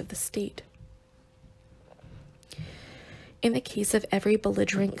eyes of the state. In the case of every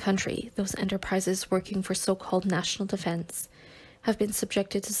belligerent country, those enterprises working for so-called national defense have been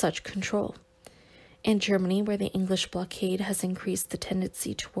subjected to such control. In Germany, where the English blockade has increased the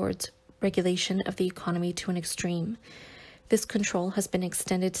tendency towards regulation of the economy to an extreme, this control has been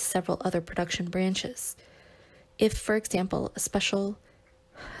extended to several other production branches. If, for example, a special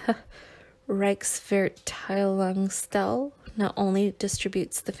Reichsverteilungsstelle not only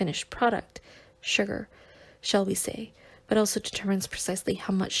distributes the finished product, sugar, shall we say, but also determines precisely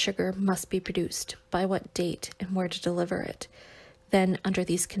how much sugar must be produced, by what date, and where to deliver it, then, under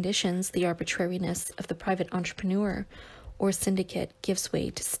these conditions, the arbitrariness of the private entrepreneur or syndicate gives way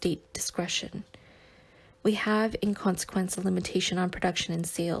to state discretion. We have, in consequence, a limitation on production and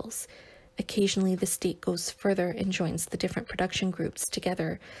sales. Occasionally, the state goes further and joins the different production groups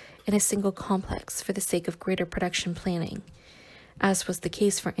together in a single complex for the sake of greater production planning, as was the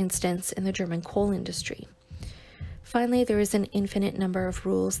case, for instance, in the German coal industry. Finally, there is an infinite number of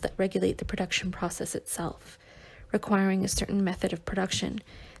rules that regulate the production process itself, requiring a certain method of production,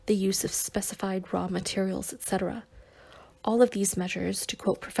 the use of specified raw materials, etc. All of these measures, to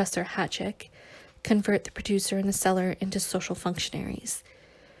quote Professor Hatchick, convert the producer and the seller into social functionaries.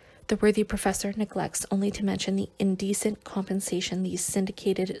 The worthy professor neglects only to mention the indecent compensation these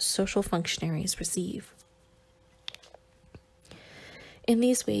syndicated social functionaries receive. In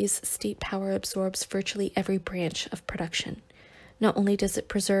these ways, state power absorbs virtually every branch of production. Not only does it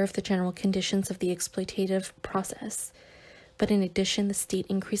preserve the general conditions of the exploitative process, but in addition, the state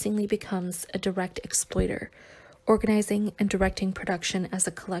increasingly becomes a direct exploiter, organizing and directing production as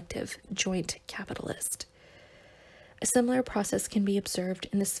a collective, joint capitalist. A similar process can be observed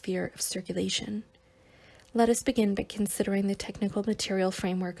in the sphere of circulation. Let us begin by considering the technical material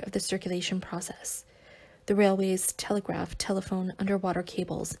framework of the circulation process: the railways, telegraph, telephone, underwater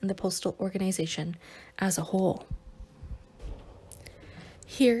cables, and the postal organization as a whole.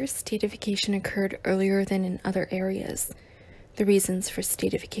 Here, statification occurred earlier than in other areas. The reasons for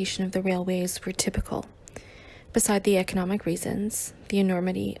statification of the railways were typical. Beside the economic reasons, the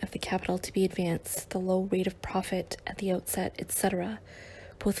enormity of the capital to be advanced, the low rate of profit at the outset, etc.,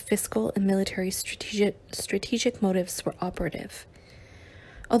 both fiscal and military strategic motives were operative.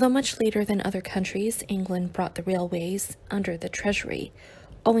 Although much later than other countries, England brought the railways under the treasury,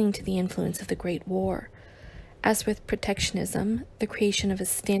 owing to the influence of the Great War. As with protectionism, the creation of a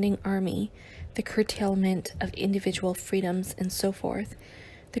standing army, the curtailment of individual freedoms, and so forth,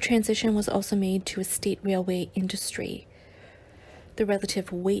 the transition was also made to a state railway industry. The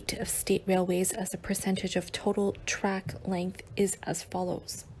relative weight of state railways as a percentage of total track length is as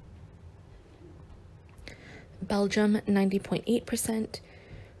follows. Belgium 90.8%,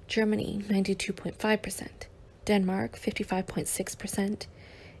 Germany 92.5%, Denmark 55.6%,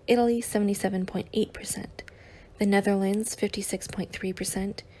 Italy 77.8%, the Netherlands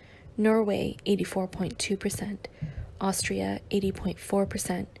 56.3%, Norway 84.2%, Austria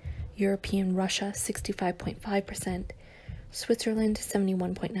 80.4%, European Russia 65.5%, Switzerland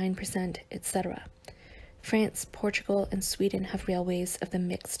 71.9%, etc. France, Portugal, and Sweden have railways of the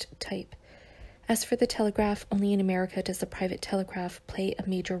mixed type. As for the telegraph, only in America does the private telegraph play a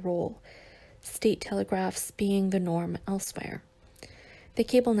major role, state telegraphs being the norm elsewhere. The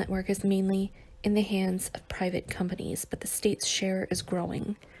cable network is mainly in the hands of private companies, but the state's share is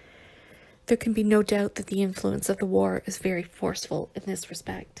growing. There can be no doubt that the influence of the war is very forceful in this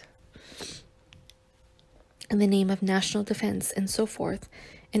respect. In the name of national defense and so forth,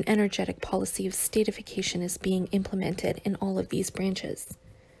 an energetic policy of statification is being implemented in all of these branches.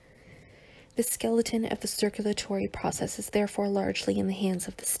 The skeleton of the circulatory process is therefore largely in the hands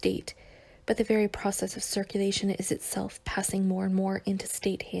of the state, but the very process of circulation is itself passing more and more into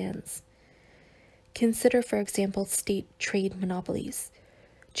state hands. Consider, for example, state trade monopolies.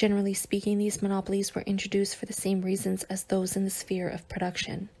 Generally speaking, these monopolies were introduced for the same reasons as those in the sphere of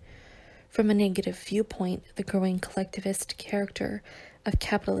production. From a negative viewpoint, the growing collectivist character of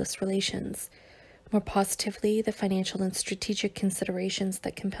capitalist relations, more positively, the financial and strategic considerations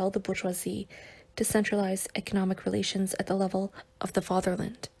that compel the bourgeoisie to centralize economic relations at the level of the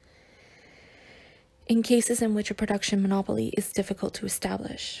fatherland. In cases in which a production monopoly is difficult to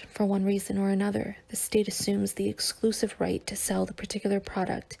establish, for one reason or another, the state assumes the exclusive right to sell the particular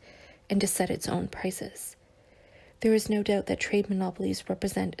product and to set its own prices. There is no doubt that trade monopolies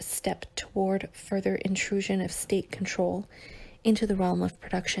represent a step toward further intrusion of state control into the realm of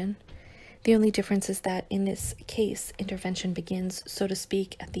production. The only difference is that, in this case, intervention begins, so to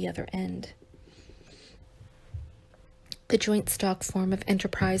speak, at the other end. The joint stock form of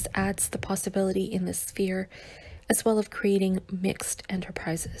enterprise adds the possibility in this sphere, as well of creating mixed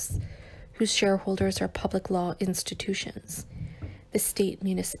enterprises, whose shareholders are public law institutions, the state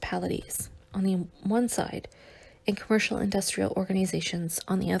municipalities, on the one side, and commercial industrial organizations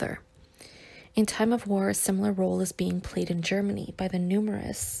on the other. In time of war, a similar role is being played in Germany by the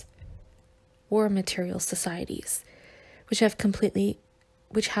numerous war material societies, which have complete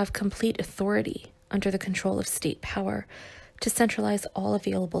authority under the control of state power to centralize all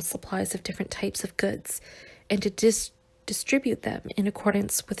available supplies of different types of goods and to distribute them in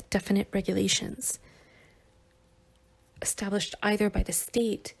accordance with definite regulations established either by the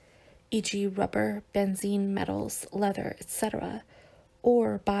state, e.g. rubber, benzene, metals, leather, etc.,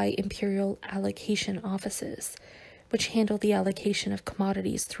 or by imperial allocation offices, which handle the allocation of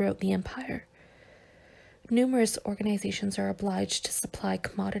commodities throughout the empire. Numerous organizations are obliged to supply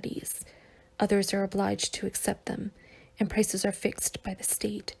commodities, others are obliged to accept them, and prices are fixed by the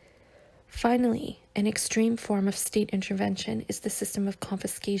state. Finally, an extreme form of state intervention is the system of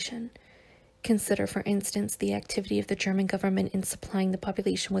confiscation. Consider, for instance, the activity of the German government in supplying the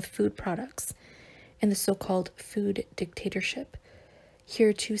population with food products, and the so-called food dictatorship.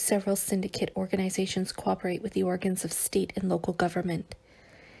 Here, too, several syndicate organizations cooperate with the organs of state and local government.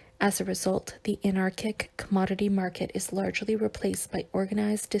 As a result, the anarchic commodity market is largely replaced by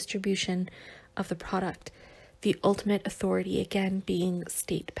organized distribution of the product, the ultimate authority again being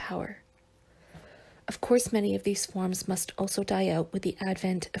state power. Of course, many of these forms must also die out with the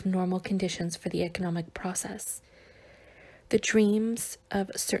advent of normal conditions for the economic process. The dreams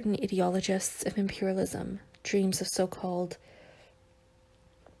of certain ideologists of imperialism, dreams of so-called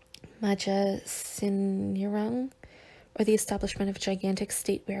Magasinierung, or the establishment of gigantic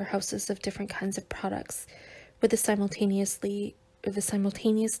state warehouses of different kinds of products, with the simultaneous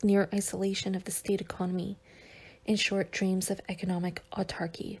near isolation of the state economy, in short, dreams of economic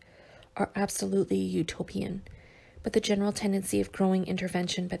autarky, are absolutely utopian, but the general tendency of growing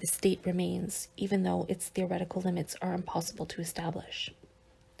intervention by the state remains, even though its theoretical limits are impossible to establish.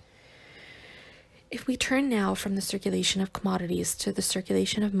 If we turn now from the circulation of commodities to the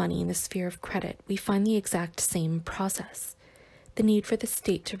circulation of money in the sphere of credit, we find the exact same process. The need for the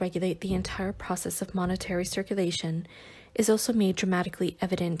state to regulate the entire process of monetary circulation is also made dramatically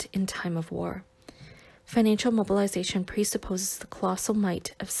evident in time of war. Financial mobilization presupposes the colossal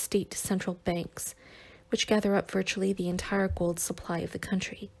might of state central banks, which gather up virtually the entire gold supply of the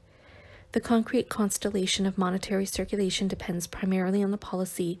country. The concrete constellation of monetary circulation depends primarily on the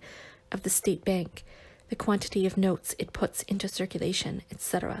policy of the state bank, the quantity of notes it puts into circulation,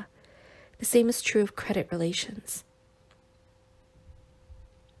 etc. The same is true of credit relations.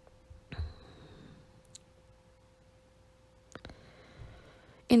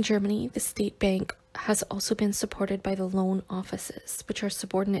 In Germany, the state bank has also been supported by the loan offices, which are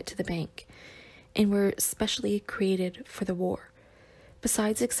subordinate to the bank, and were specially created for the war.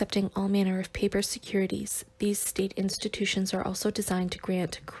 Besides accepting all manner of paper securities, these state institutions are also designed to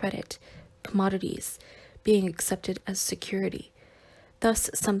grant credit, commodities, being accepted as security. Thus,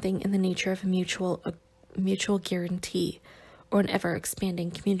 something in the nature of a mutual guarantee, or an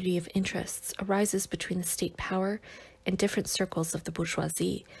ever-expanding community of interests, arises between the state power and different circles of the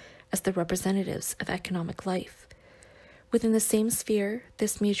bourgeoisie as the representatives of economic life. Within the same sphere,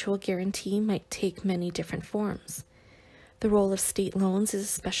 this mutual guarantee might take many different forms. The role of state loans is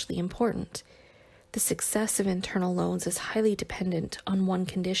especially important. The success of internal loans is highly dependent on one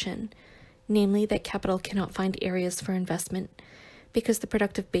condition, namely that capital cannot find areas for investment because the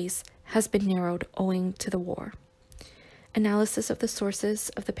productive base has been narrowed owing to the war. Analysis of the sources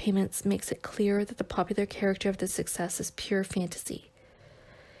of the payments makes it clear that the popular character of the success is pure fantasy.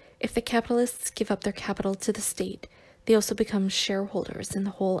 If the capitalists give up their capital to the state, they also become shareholders in the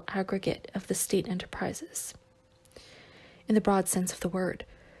whole aggregate of the state enterprises, in the broad sense of the word,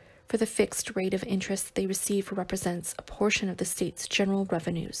 for the fixed rate of interest they receive represents a portion of the state's general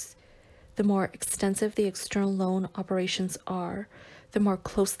revenues. The more extensive the external loan operations are, the more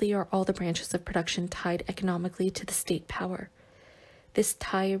closely are all the branches of production tied economically to the state power. This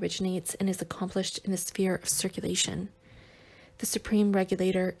tie originates and is accomplished in the sphere of circulation. The supreme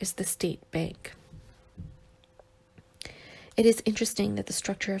regulator is the state bank. It is interesting that the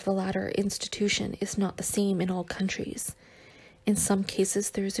structure of the latter institution is not the same in all countries. In some cases,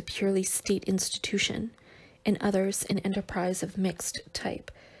 there is a purely state institution, in others, an enterprise of mixed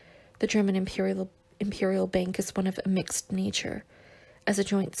type. The German Imperial Bank is one of a mixed nature. As a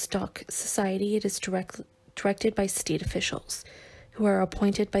joint stock society, it is directed by state officials, who are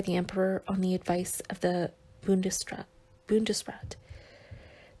appointed by the emperor on the advice of the Bundesrat.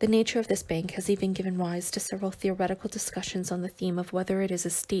 The nature of this bank has even given rise to several theoretical discussions on the theme of whether it is a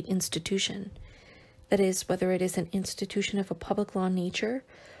state institution, that is, whether it is an institution of a public law nature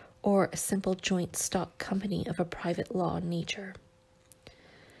or a simple joint stock company of a private law nature.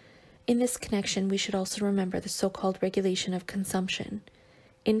 In this connection, we should also remember the so-called regulation of consumption.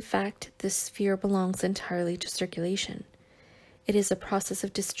 In fact, this sphere belongs entirely to circulation. It is a process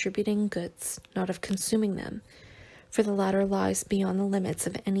of distributing goods, not of consuming them, for the latter lies beyond the limits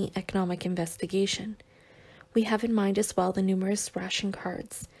of any economic investigation. We have in mind as well the numerous ration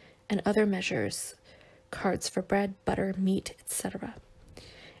cards and other measures, cards for bread, butter, meat, etc.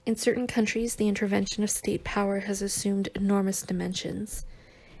 In certain countries, the intervention of state power has assumed enormous dimensions.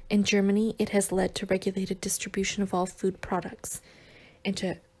 In Germany, it has led to regulated distribution of all food products and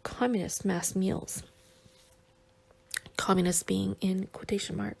to communist mass meals. Communist being in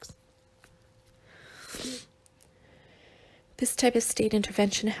quotation marks. This type of state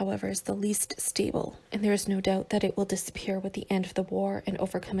intervention, however, is the least stable, and there is no doubt that it will disappear with the end of the war and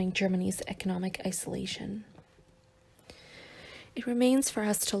overcoming Germany's economic isolation. It remains for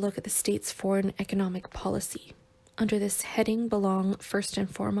us to look at the state's foreign economic policy. Under this heading belong, first and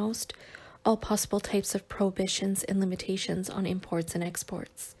foremost, all possible types of prohibitions and limitations on imports and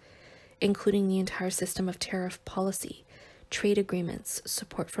exports, including the entire system of tariff policy, trade agreements,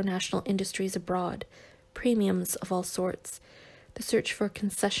 support for national industries abroad, premiums of all sorts, the search for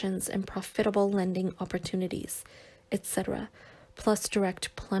concessions and profitable lending opportunities, etc., plus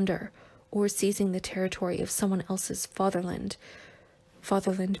direct plunder, or seizing the territory of someone else's fatherland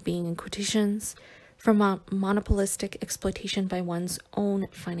being in quotations, for monopolistic exploitation by one's own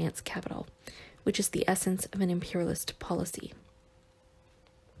finance capital, which is the essence of an imperialist policy.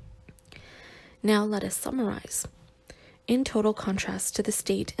 Now let us summarize. In total contrast to the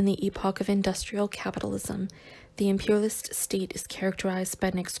state in the epoch of industrial capitalism, the imperialist state is characterized by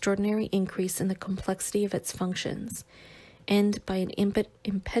an extraordinary increase in the complexity of its functions, and by an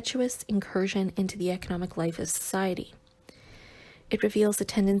impetuous incursion into the economic life of society. It reveals a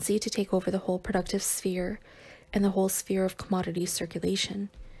tendency to take over the whole productive sphere and the whole sphere of commodity circulation.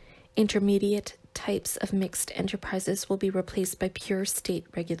 Intermediate types of mixed enterprises will be replaced by pure state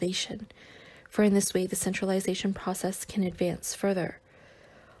regulation, for in this way the centralization process can advance further.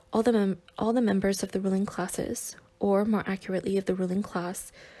 All the members of the ruling classes, or more accurately of the ruling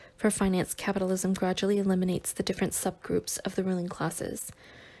class, For finance, capitalism gradually eliminates the different subgroups of the ruling classes,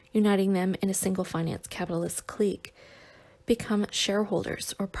 uniting them in a single finance capitalist clique, become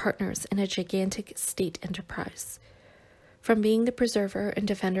shareholders or partners in a gigantic state enterprise. From being the preserver and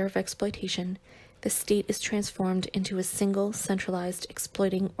defender of exploitation, the state is transformed into a single, centralized,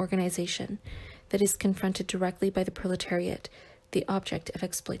 exploiting organization that is confronted directly by the proletariat, the object of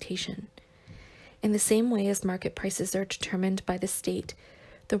exploitation. In the same way as market prices are determined by the state,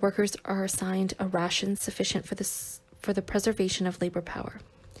 the workers are assigned a ration sufficient for the preservation of labor power.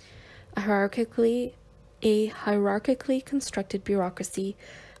 A hierarchically constructed bureaucracy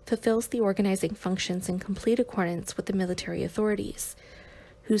fulfills the organizing functions in complete accordance with the military authorities,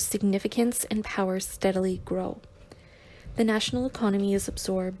 whose significance and power steadily grow. The national economy is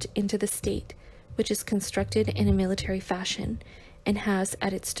absorbed into the state, which is constructed in a military fashion and has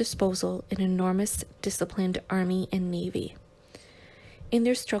at its disposal an enormous disciplined army and navy. In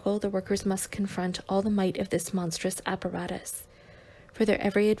their struggle, the workers must confront all the might of this monstrous apparatus, for their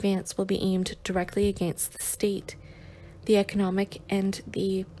every advance will be aimed directly against the state. The economic and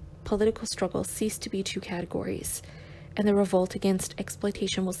the political struggle cease to be two categories, and the revolt against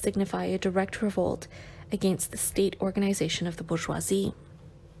exploitation will signify a direct revolt against the state organization of the bourgeoisie.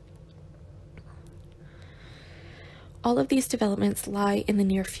 All of these developments lie in the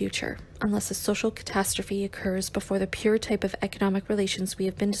near future, unless a social catastrophe occurs before the pure type of economic relations we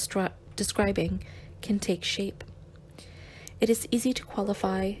have been describing can take shape. It is easy to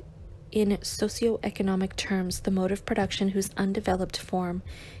qualify in socio-economic terms the mode of production whose undeveloped form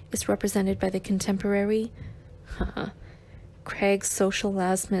is represented by the contemporary Craig's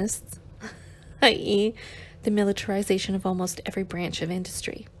socialismists, i.e., the militarization of almost every branch of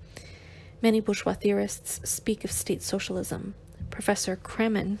industry. Many bourgeois theorists speak of state socialism. Professor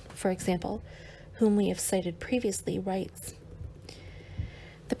Kremen, for example, whom we have cited previously, writes,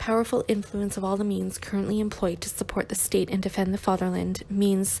 "The powerful influence of all the means currently employed to support the state and defend the fatherland,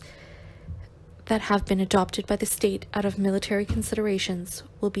 means that have been adopted by the state out of military considerations,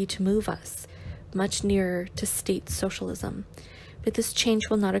 will be to move us much nearer to state socialism. But this change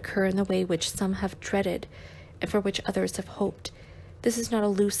will not occur in the way which some have dreaded and for which others have hoped. This is not a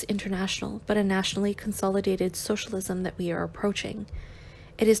loose international, but a nationally consolidated socialism that we are approaching.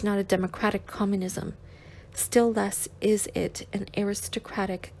 It is not a democratic communism. Still less is it an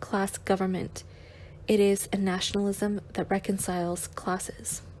aristocratic class government. It is a nationalism that reconciles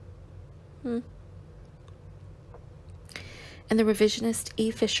classes." And the revisionist E.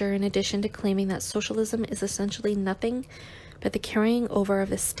 Fisher, in addition to claiming that socialism is essentially nothing but the carrying over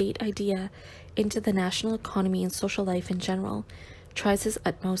of the state idea into the national economy and social life in general, tries his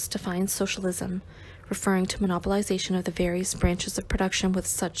utmost to find socialism, referring to monopolization of the various branches of production with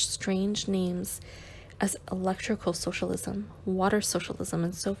such strange names as electrical socialism, water socialism,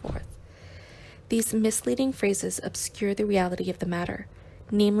 and so forth. These misleading phrases obscure the reality of the matter,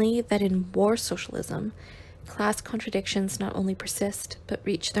 namely that in war socialism, class contradictions not only persist, but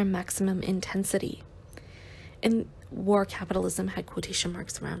reach their maximum intensity. And war capitalism had quotation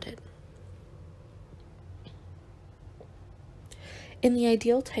marks around it. In the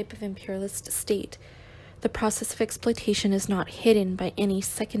ideal type of imperialist state, the process of exploitation is not hidden by any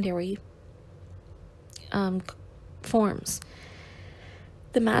secondary forms.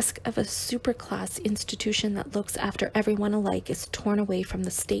 The mask of a superclass institution that looks after everyone alike is torn away from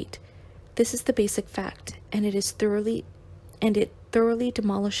the state. This is the basic fact, and it thoroughly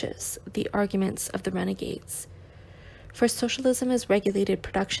demolishes the arguments of the renegades. For socialism is regulated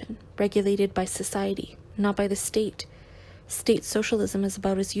production, regulated by society, not by the state. State socialism is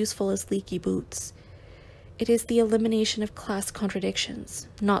about as useful as leaky boots. It is the elimination of class contradictions,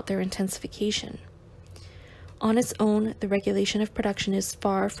 not their intensification. On its own, the regulation of production is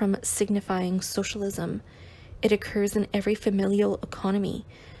far from signifying socialism. It occurs in every familial economy,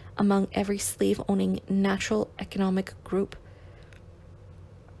 among every slave-owning natural economic group.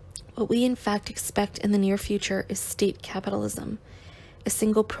 What we in fact expect in the near future is state capitalism. A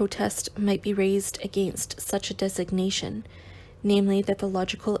single protest might be raised against such a designation, namely that the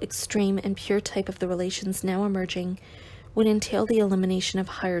logical, extreme, and pure type of the relations now emerging would entail the elimination of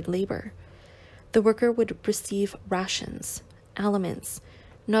hired labor. The worker would receive rations, aliments,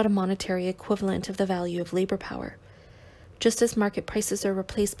 not a monetary equivalent of the value of labor power. Just as market prices are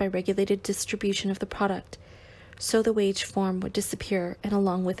replaced by regulated distribution of the product, so the wage form would disappear, and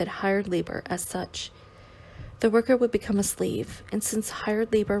along with it hired labor as such. The worker would become a slave, and since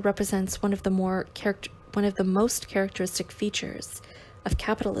hired labor represents one of the most characteristic features of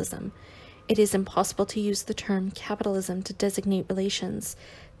capitalism, it is impossible to use the term capitalism to designate relations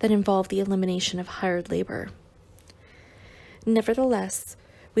that involve the elimination of hired labor. Nevertheless,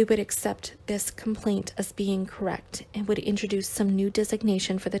 we would accept this complaint as being correct and would introduce some new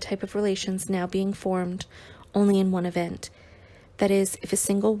designation for the type of relations now being formed only in one event, that is, if a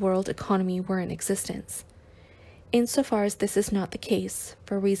single world economy were in existence. Insofar as this is not the case,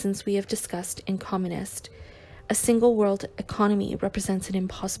 for reasons we have discussed in Communist, a single world economy represents an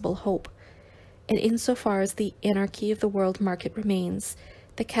impossible hope, and insofar as the anarchy of the world market remains,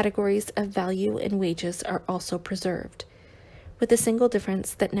 the categories of value and wages are also preserved, with the single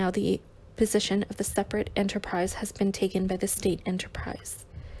difference that now the position of the separate enterprise has been taken by the state enterprise.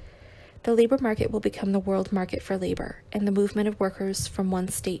 The labor market will become the world market for labor, and the movement of workers from one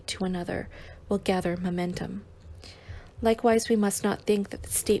state to another will gather momentum. Likewise, we must not think that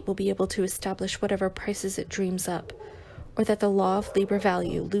the state will be able to establish whatever prices it dreams up, or that the law of labor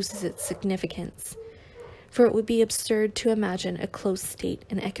value loses its significance, for it would be absurd to imagine a closed state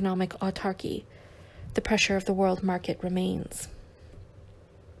and economic autarky. The pressure of the world market remains.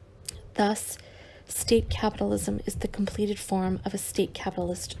 Thus, state capitalism is the completed form of a state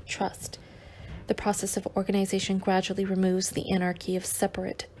capitalist trust. The process of organization gradually removes the anarchy of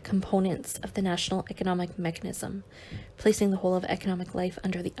separate components of the national economic mechanism, placing the whole of economic life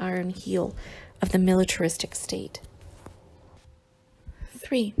under the iron heel of the militaristic state.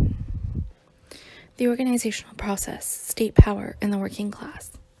 3. The organizational process, state power, and the working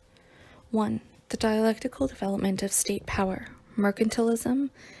class. 1. The dialectical development of state power, mercantilism,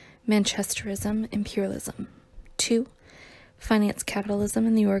 Manchesterism, imperialism. 2. Finance capitalism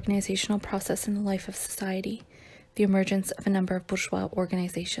and the organizational process in the life of society, the emergence of a number of bourgeois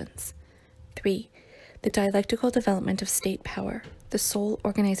organizations. 3. The dialectical development of state power, the sole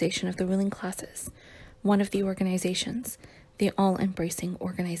organization of the ruling classes, one of the organizations, the all-embracing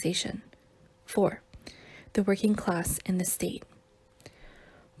organization. 4. The working class in the state.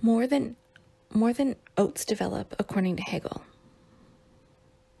 More than oats develop, according to Hegel.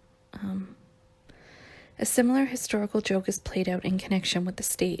 A similar historical joke is played out in connection with the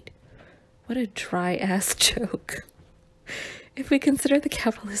state. What a dry-ass joke. If we consider the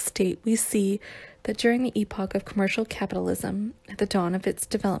capitalist state, we see that during the epoch of commercial capitalism, at the dawn of its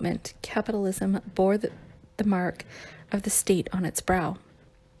development, capitalism bore the mark of the state on its brow.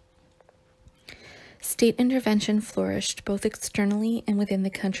 State intervention flourished both externally and within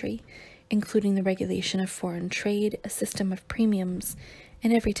the country, including the regulation of foreign trade, a system of premiums,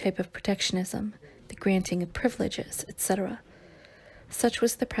 and every type of protectionism, the granting of privileges, etc. Such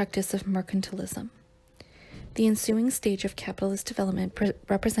was the practice of mercantilism. The ensuing stage of capitalist development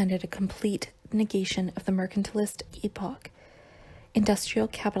represented a complete negation of the mercantilist epoch. Industrial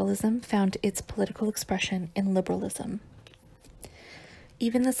capitalism found its political expression in liberalism.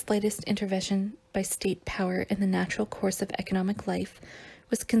 Even the slightest intervention by state power in the natural course of economic life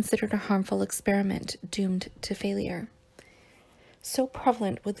was considered a harmful experiment doomed to failure. So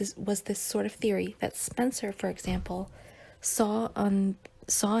prevalent was this sort of theory that Spencer, for example, saw in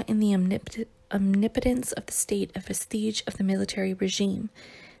the omnipotence of the state a vestige of the military regime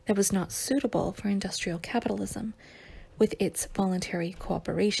that was not suitable for industrial capitalism, with its voluntary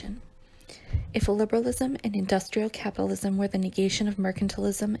cooperation. If liberalism and industrial capitalism were the negation of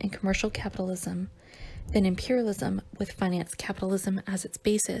mercantilism and commercial capitalism, then imperialism, with finance capitalism as its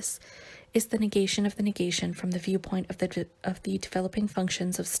basis, is the negation of the negation from the viewpoint of the developing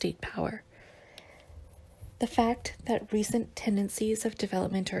functions of state power. The fact that recent tendencies of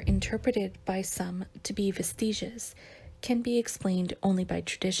development are interpreted by some to be vestiges can be explained only by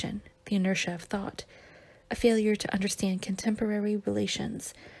tradition, the inertia of thought, a failure to understand contemporary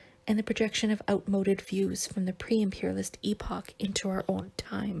relations, and the projection of outmoded views from the pre-imperialist epoch into our own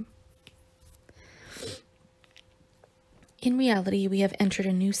time. In reality, we have entered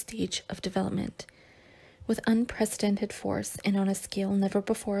a new stage of development. With unprecedented force and on a scale never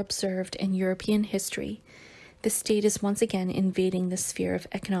before observed in European history, the state is once again invading the sphere of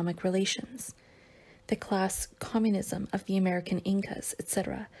economic relations. The class communism of the American Incas,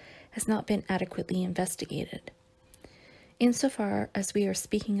 etc., has not been adequately investigated. Insofar as we are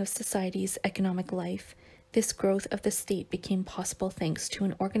speaking of society's economic life, this growth of the state became possible thanks to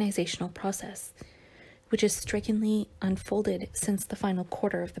an organizational process, which is strikingly unfolded since the final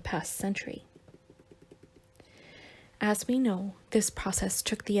quarter of the past century. As we know, this process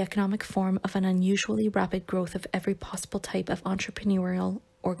took the economic form of an unusually rapid growth of every possible type of entrepreneurial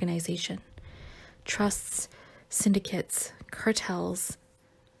organization: trusts, syndicates, cartels,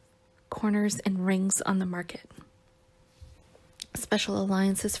 corners and rings on the market, special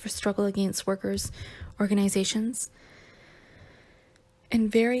alliances for struggle against workers' organizations,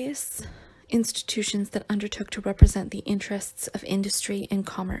 and various institutions that undertook to represent the interests of industry and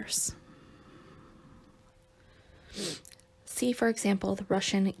commerce. See, for example, the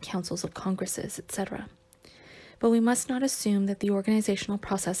Russian councils of congresses, etc. But we must not assume that the organizational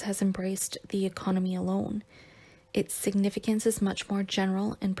process has embraced the economy alone. Its significance is much more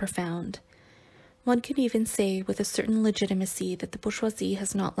general and profound. One could even say with a certain legitimacy that the bourgeoisie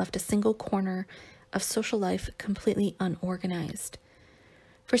has not left a single corner of social life completely unorganized.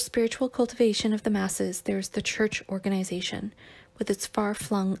 For spiritual cultivation of the masses, there is the church organization, with its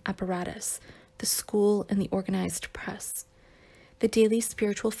far-flung apparatus, the school, and the organized press. The daily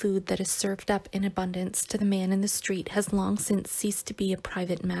spiritual food that is served up in abundance to the man in the street has long since ceased to be a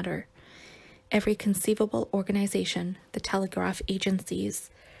private matter. Every conceivable organization, the telegraph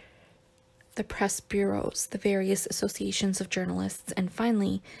agencies, the press bureaus, the various associations of journalists, and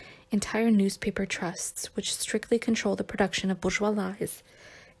finally, entire newspaper trusts, which strictly control the production of bourgeois lies,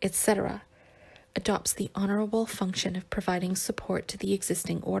 etc., adopts the honorable function of providing support to the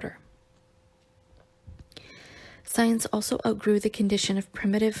existing order. Science also outgrew the condition of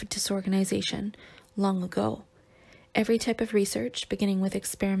primitive disorganization long ago. Every type of research, beginning with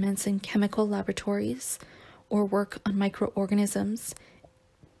experiments in chemical laboratories or work on microorganisms,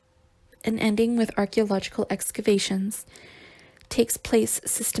 and ending with archaeological excavations, takes place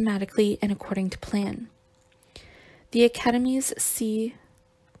systematically and according to plan. The academies see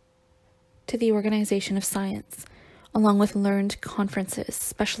to the organization of science, along with learned conferences,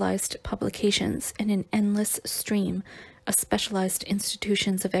 specialized publications, and an endless stream of specialized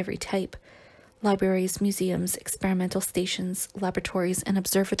institutions of every type, libraries, museums, experimental stations, laboratories, and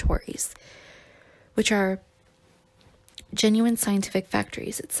observatories, which are genuine scientific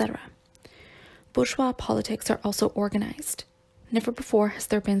factories, etc. Bourgeois politics are also organized. Never before has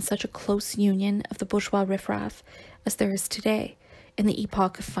there been such a close union of the bourgeois riffraff as there is today in the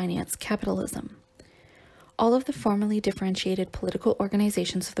epoch of finance capitalism. All of the formerly differentiated political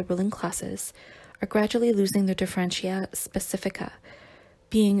organizations of the ruling classes are gradually losing their differentia specifica,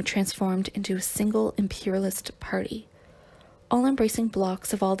 being transformed into a single imperialist party. All embracing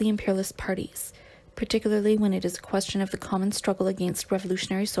blocks of all the imperialist parties, particularly when it is a question of the common struggle against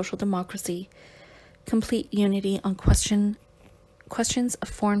revolutionary social democracy, complete unity on questions of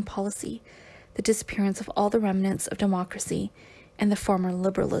foreign policy, the disappearance of all the remnants of democracy, and the former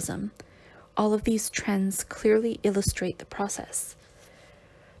liberalism. All of these trends clearly illustrate the process.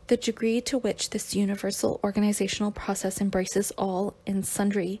 The degree to which this universal organizational process embraces all and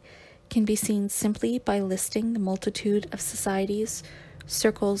sundry can be seen simply by listing the multitude of societies,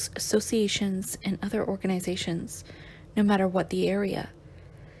 circles, associations, and other organizations, no matter what the area.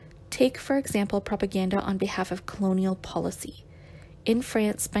 Take, for example, propaganda on behalf of colonial policy. In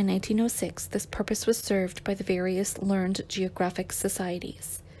France, by 1906, this purpose was served by the various learned geographic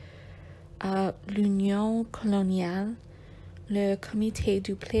societies. L'Union coloniale, le Comité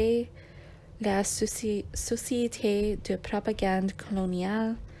du Play, la Société de propagande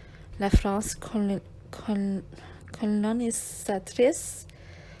coloniale, la France colonisatrice,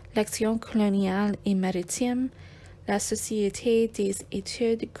 l'Action coloniale et maritime, la Société des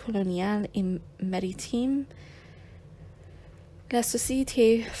études coloniales et maritimes, la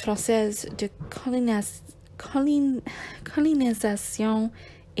Société française de colonisation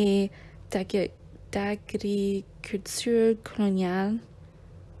et d'agriculture coloniale.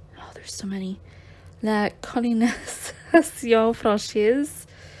 Oh, there's so many. La colonisation française,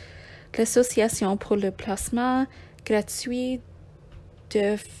 l'Association pour le placement gratuit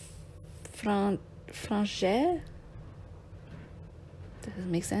de français. That doesn't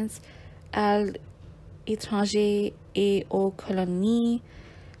make sense. À l'étranger et aux colonies,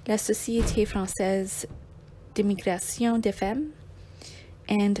 la Société française d'immigration des femmes,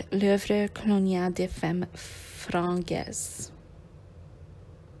 and l'œuvre coloniale des femmes françaises.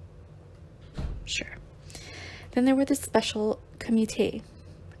 Sure. Then there were the special comités.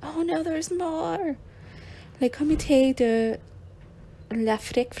 Oh no, there's more! Les comités de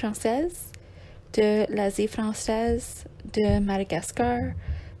l'Afrique française, de l'Asie française, de Madagascar,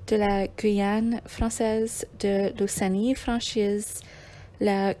 de la Guyane française, de l'Océanie française,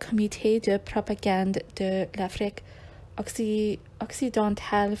 le comité de propagande de l'Afrique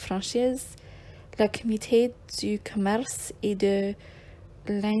occidentale française, le comité du commerce et de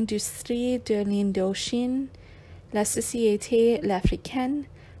l'industrie de l'Indochine, la Société l'Africaine,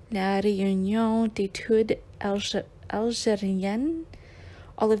 la Réunion d'études algériennes,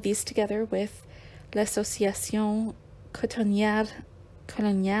 all of these together with l'Association cotonnière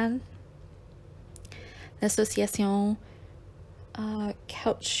coloniale, l'Association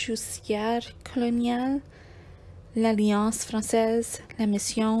caoutchoucière coloniale, l'Alliance française, la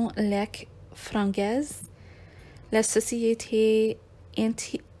Mission Lec française, la Société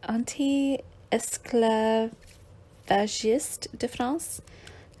anti-esclavagiste Esclavagistes de France,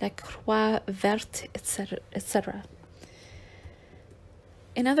 La Croix Verte, etc.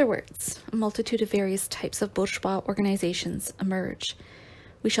 In other words, a multitude of various types of bourgeois organizations emerge.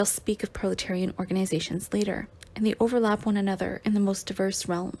 We shall speak of proletarian organizations later, and they overlap one another in the most diverse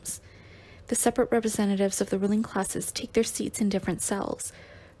realms. The separate representatives of the ruling classes take their seats in different cells,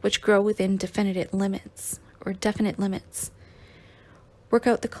 which grow within definite limits, work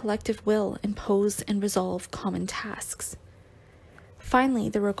out the collective will, impose and resolve common tasks. Finally,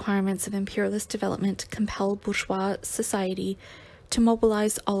 the requirements of imperialist development compel bourgeois society to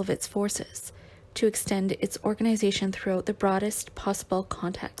mobilize all of its forces, to extend its organization throughout the broadest possible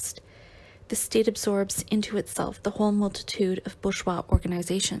context. The state absorbs into itself the whole multitude of bourgeois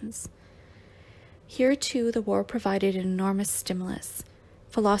organizations. Here, too, the war provided an enormous stimulus.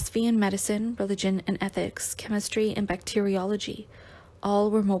 Philosophy and medicine, religion and ethics, chemistry and bacteriology,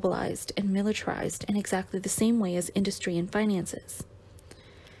 all were mobilized and militarized in exactly the same way as industry and finances.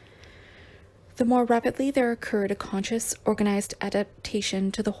 The more rapidly there occurred a conscious, organized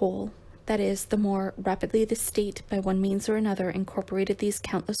adaptation to the whole, that is, the more rapidly the state, by one means or another, incorporated these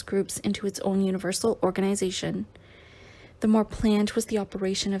countless groups into its own universal organization, the more planned was the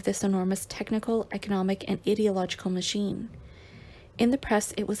operation of this enormous technical, economic, and ideological machine. In the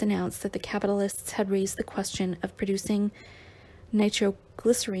press, it was announced that the capitalists had raised the question of producing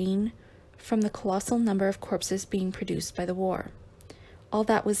nitroglycerine from the colossal number of corpses being produced by the war. All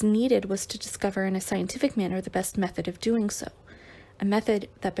that was needed was to discover in a scientific manner the best method of doing so, a method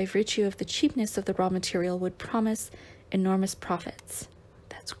that by virtue of the cheapness of the raw material would promise enormous profits.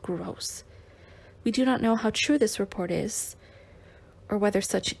 That's gross. We do not know how true this report is, or whether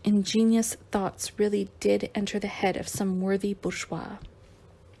such ingenious thoughts really did enter the head of some worthy bourgeois.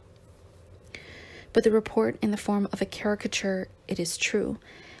 But the report, in the form of a caricature, it is true,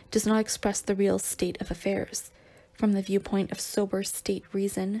 does not express the real state of affairs. From the viewpoint of sober state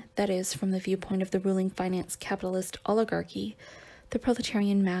reason, that is, from the viewpoint of the ruling finance capitalist oligarchy, the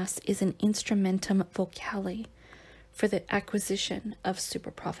proletarian mass is an instrumentum vocale for the acquisition of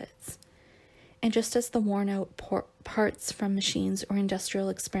super profits. And just as the worn-out parts from machines or industrial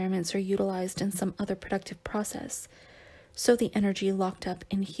experiments are utilized in some other productive process, so the energy locked up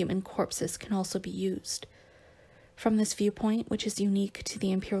in human corpses can also be used. From this viewpoint, which is unique to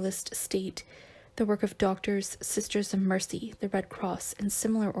the imperialist state, the work of doctors, Sisters of Mercy, the Red Cross, and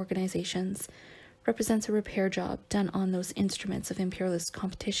similar organizations represents a repair job done on those instruments of imperialist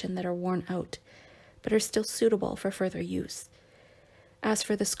competition that are worn out, but are still suitable for further use. As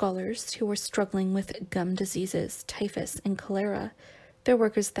for the scholars who were struggling with gum diseases, typhus, and cholera, their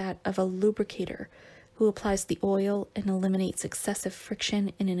work is that of a lubricator who applies the oil and eliminates excessive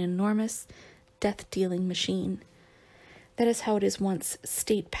friction in an enormous, death-dealing machine. That is how it is once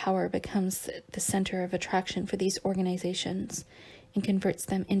state power becomes the center of attraction for these organizations and converts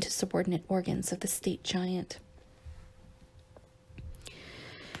them into subordinate organs of the state giant.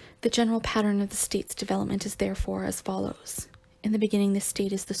 The general pattern of the state's development is therefore as follows. In the beginning, the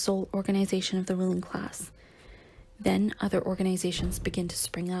state is the sole organization of the ruling class. Then other organizations begin to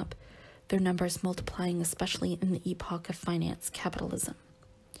spring up, their numbers multiplying especially in the epoch of finance capitalism.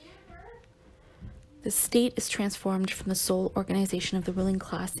 The state is transformed from the sole organization of the ruling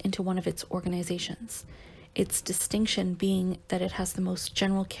class into one of its organizations, its distinction being that it has the most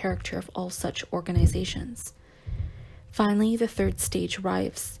general character of all such organizations. Finally, the third stage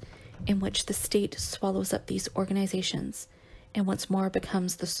arrives, in which the state swallows up these organizations and once more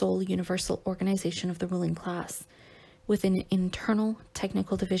becomes the sole universal organization of the ruling class, with an internal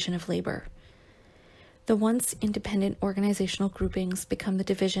technical division of labor. The once independent organizational groupings become the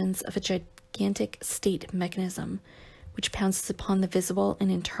divisions of a gigantic state mechanism, which pounces upon the visible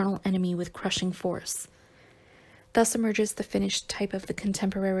and internal enemy with crushing force. Thus emerges the finished type of the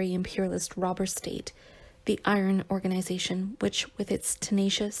contemporary imperialist robber state, the iron organization, which, with its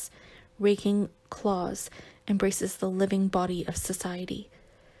tenacious, raking claws, embraces the living body of society.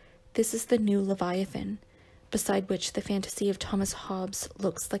 This is the new Leviathan, beside which the fantasy of Thomas Hobbes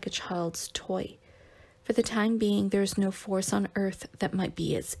looks like a child's toy. For the time being, there is no force on earth that might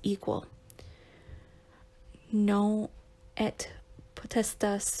be its equal. No et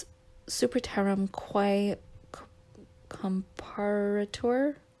potestas super terram quae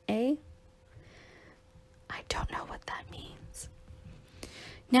comparator, eh? I don't know what that means.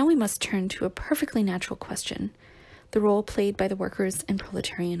 Now we must turn to a perfectly natural question, the role played by the workers and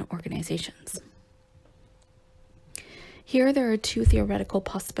proletarian organizations. Here there are two theoretical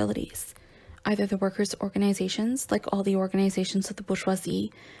possibilities. Either the workers' organizations, like all the organizations of the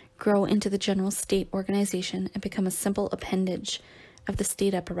bourgeoisie, grow into the general state organization and become a simple appendage of the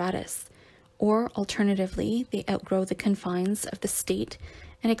state apparatus, Or, alternatively, they outgrow the confines of the state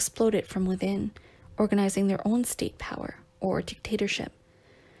and explode it from within, organizing their own state power, or dictatorship.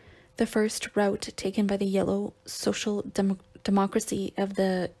 The first route taken by the yellow social democracy of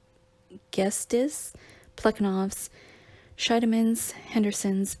the Gestes, Plekhanovs, Scheidemans,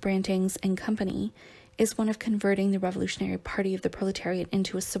 Hendersons, Brantings, and company is one of converting the Revolutionary Party of the Proletariat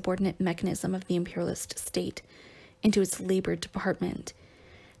into a subordinate mechanism of the imperialist state, into its labor department.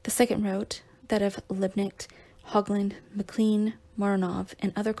 The second route, that of Liebknecht, Haugland, MacLean, Moronov,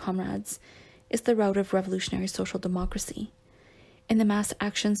 and other comrades, is the route of revolutionary social democracy. In the mass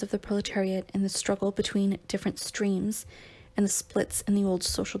actions of the proletariat and the struggle between different streams and the splits in the old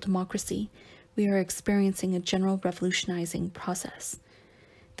social democracy, we are experiencing a general revolutionizing process.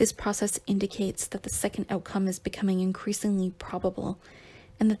 This process indicates that the second outcome is becoming increasingly probable,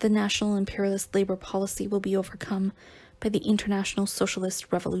 and that the national imperialist labor policy will be overcome by the international socialist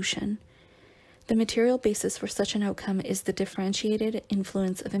revolution. The material basis for such an outcome is the differentiated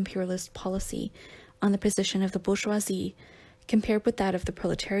influence of imperialist policy on the position of the bourgeoisie compared with that of the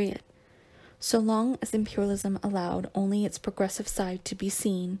proletariat. So long as imperialism allowed only its progressive side to be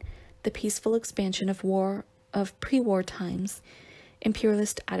seen, the peaceful expansion of pre-war times,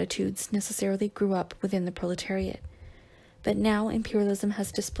 imperialist attitudes necessarily grew up within the proletariat. But now imperialism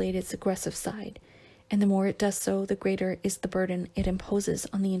has displayed its aggressive side, and the more it does so, the greater is the burden it imposes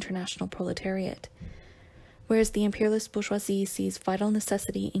on the international proletariat. Whereas the imperialist bourgeoisie sees vital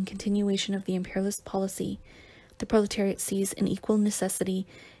necessity in continuation of the imperialist policy, the proletariat sees an equal necessity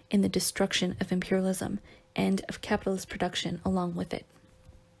in the destruction of imperialism and of capitalist production along with it.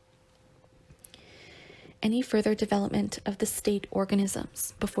 Any further development of the state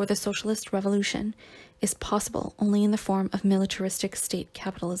organisms before the socialist revolution is possible only in the form of militaristic state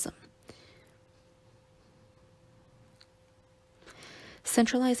capitalism.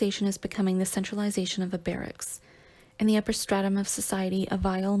 Centralization is becoming the centralization of the barracks. In the upper stratum of society, a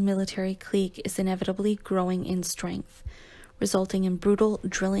vile military clique is inevitably growing in strength, resulting in brutal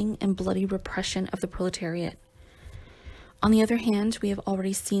drilling and bloody repression of the proletariat. On the other hand, we have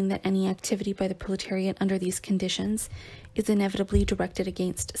already seen that any activity by the proletariat under these conditions is inevitably directed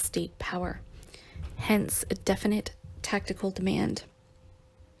against state power, hence a definite tactical demand.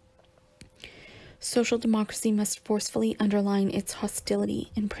 Social democracy must forcefully underline its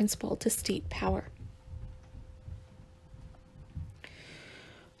hostility in principle to state power.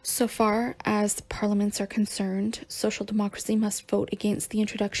 So far as parliaments are concerned, social democracy must vote against the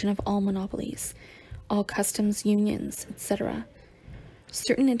introduction of all monopolies, all customs unions, etc.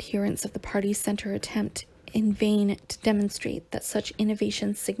 Certain adherents of the party center attempt in vain to demonstrate that such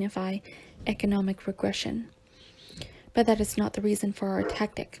innovations signify economic regression. But that is not the reason for our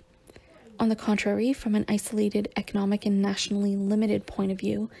tactic. On the contrary, from an isolated economic and nationally limited point of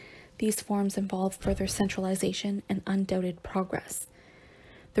view, these forms involve further centralization and undoubted progress.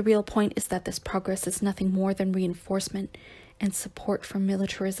 The real point is that this progress is nothing more than reinforcement and support for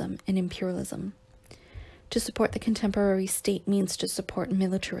militarism and imperialism. To support the contemporary state means to support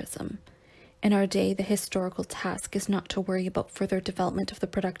militarism. In our day, the historical task is not to worry about further development of the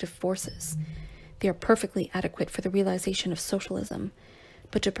productive forces. They are perfectly adequate for the realization of socialism,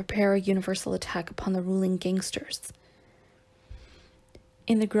 but to prepare a universal attack upon the ruling gangsters.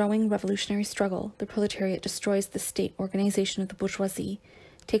 In the growing revolutionary struggle, the proletariat destroys the state organization of the bourgeoisie,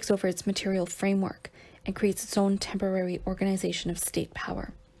 takes over its material framework, and creates its own temporary organization of state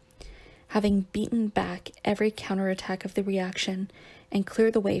power. Having beaten back every counterattack of the reaction and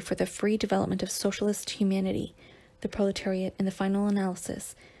cleared the way for the free development of socialist humanity, the proletariat, in the final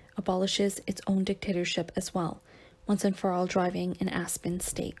analysis, abolishes its own dictatorship as well, once and for all driving an aspen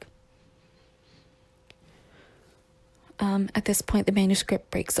stake. At this point, the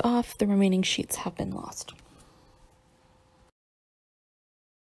manuscript breaks off. The remaining sheets have been lost.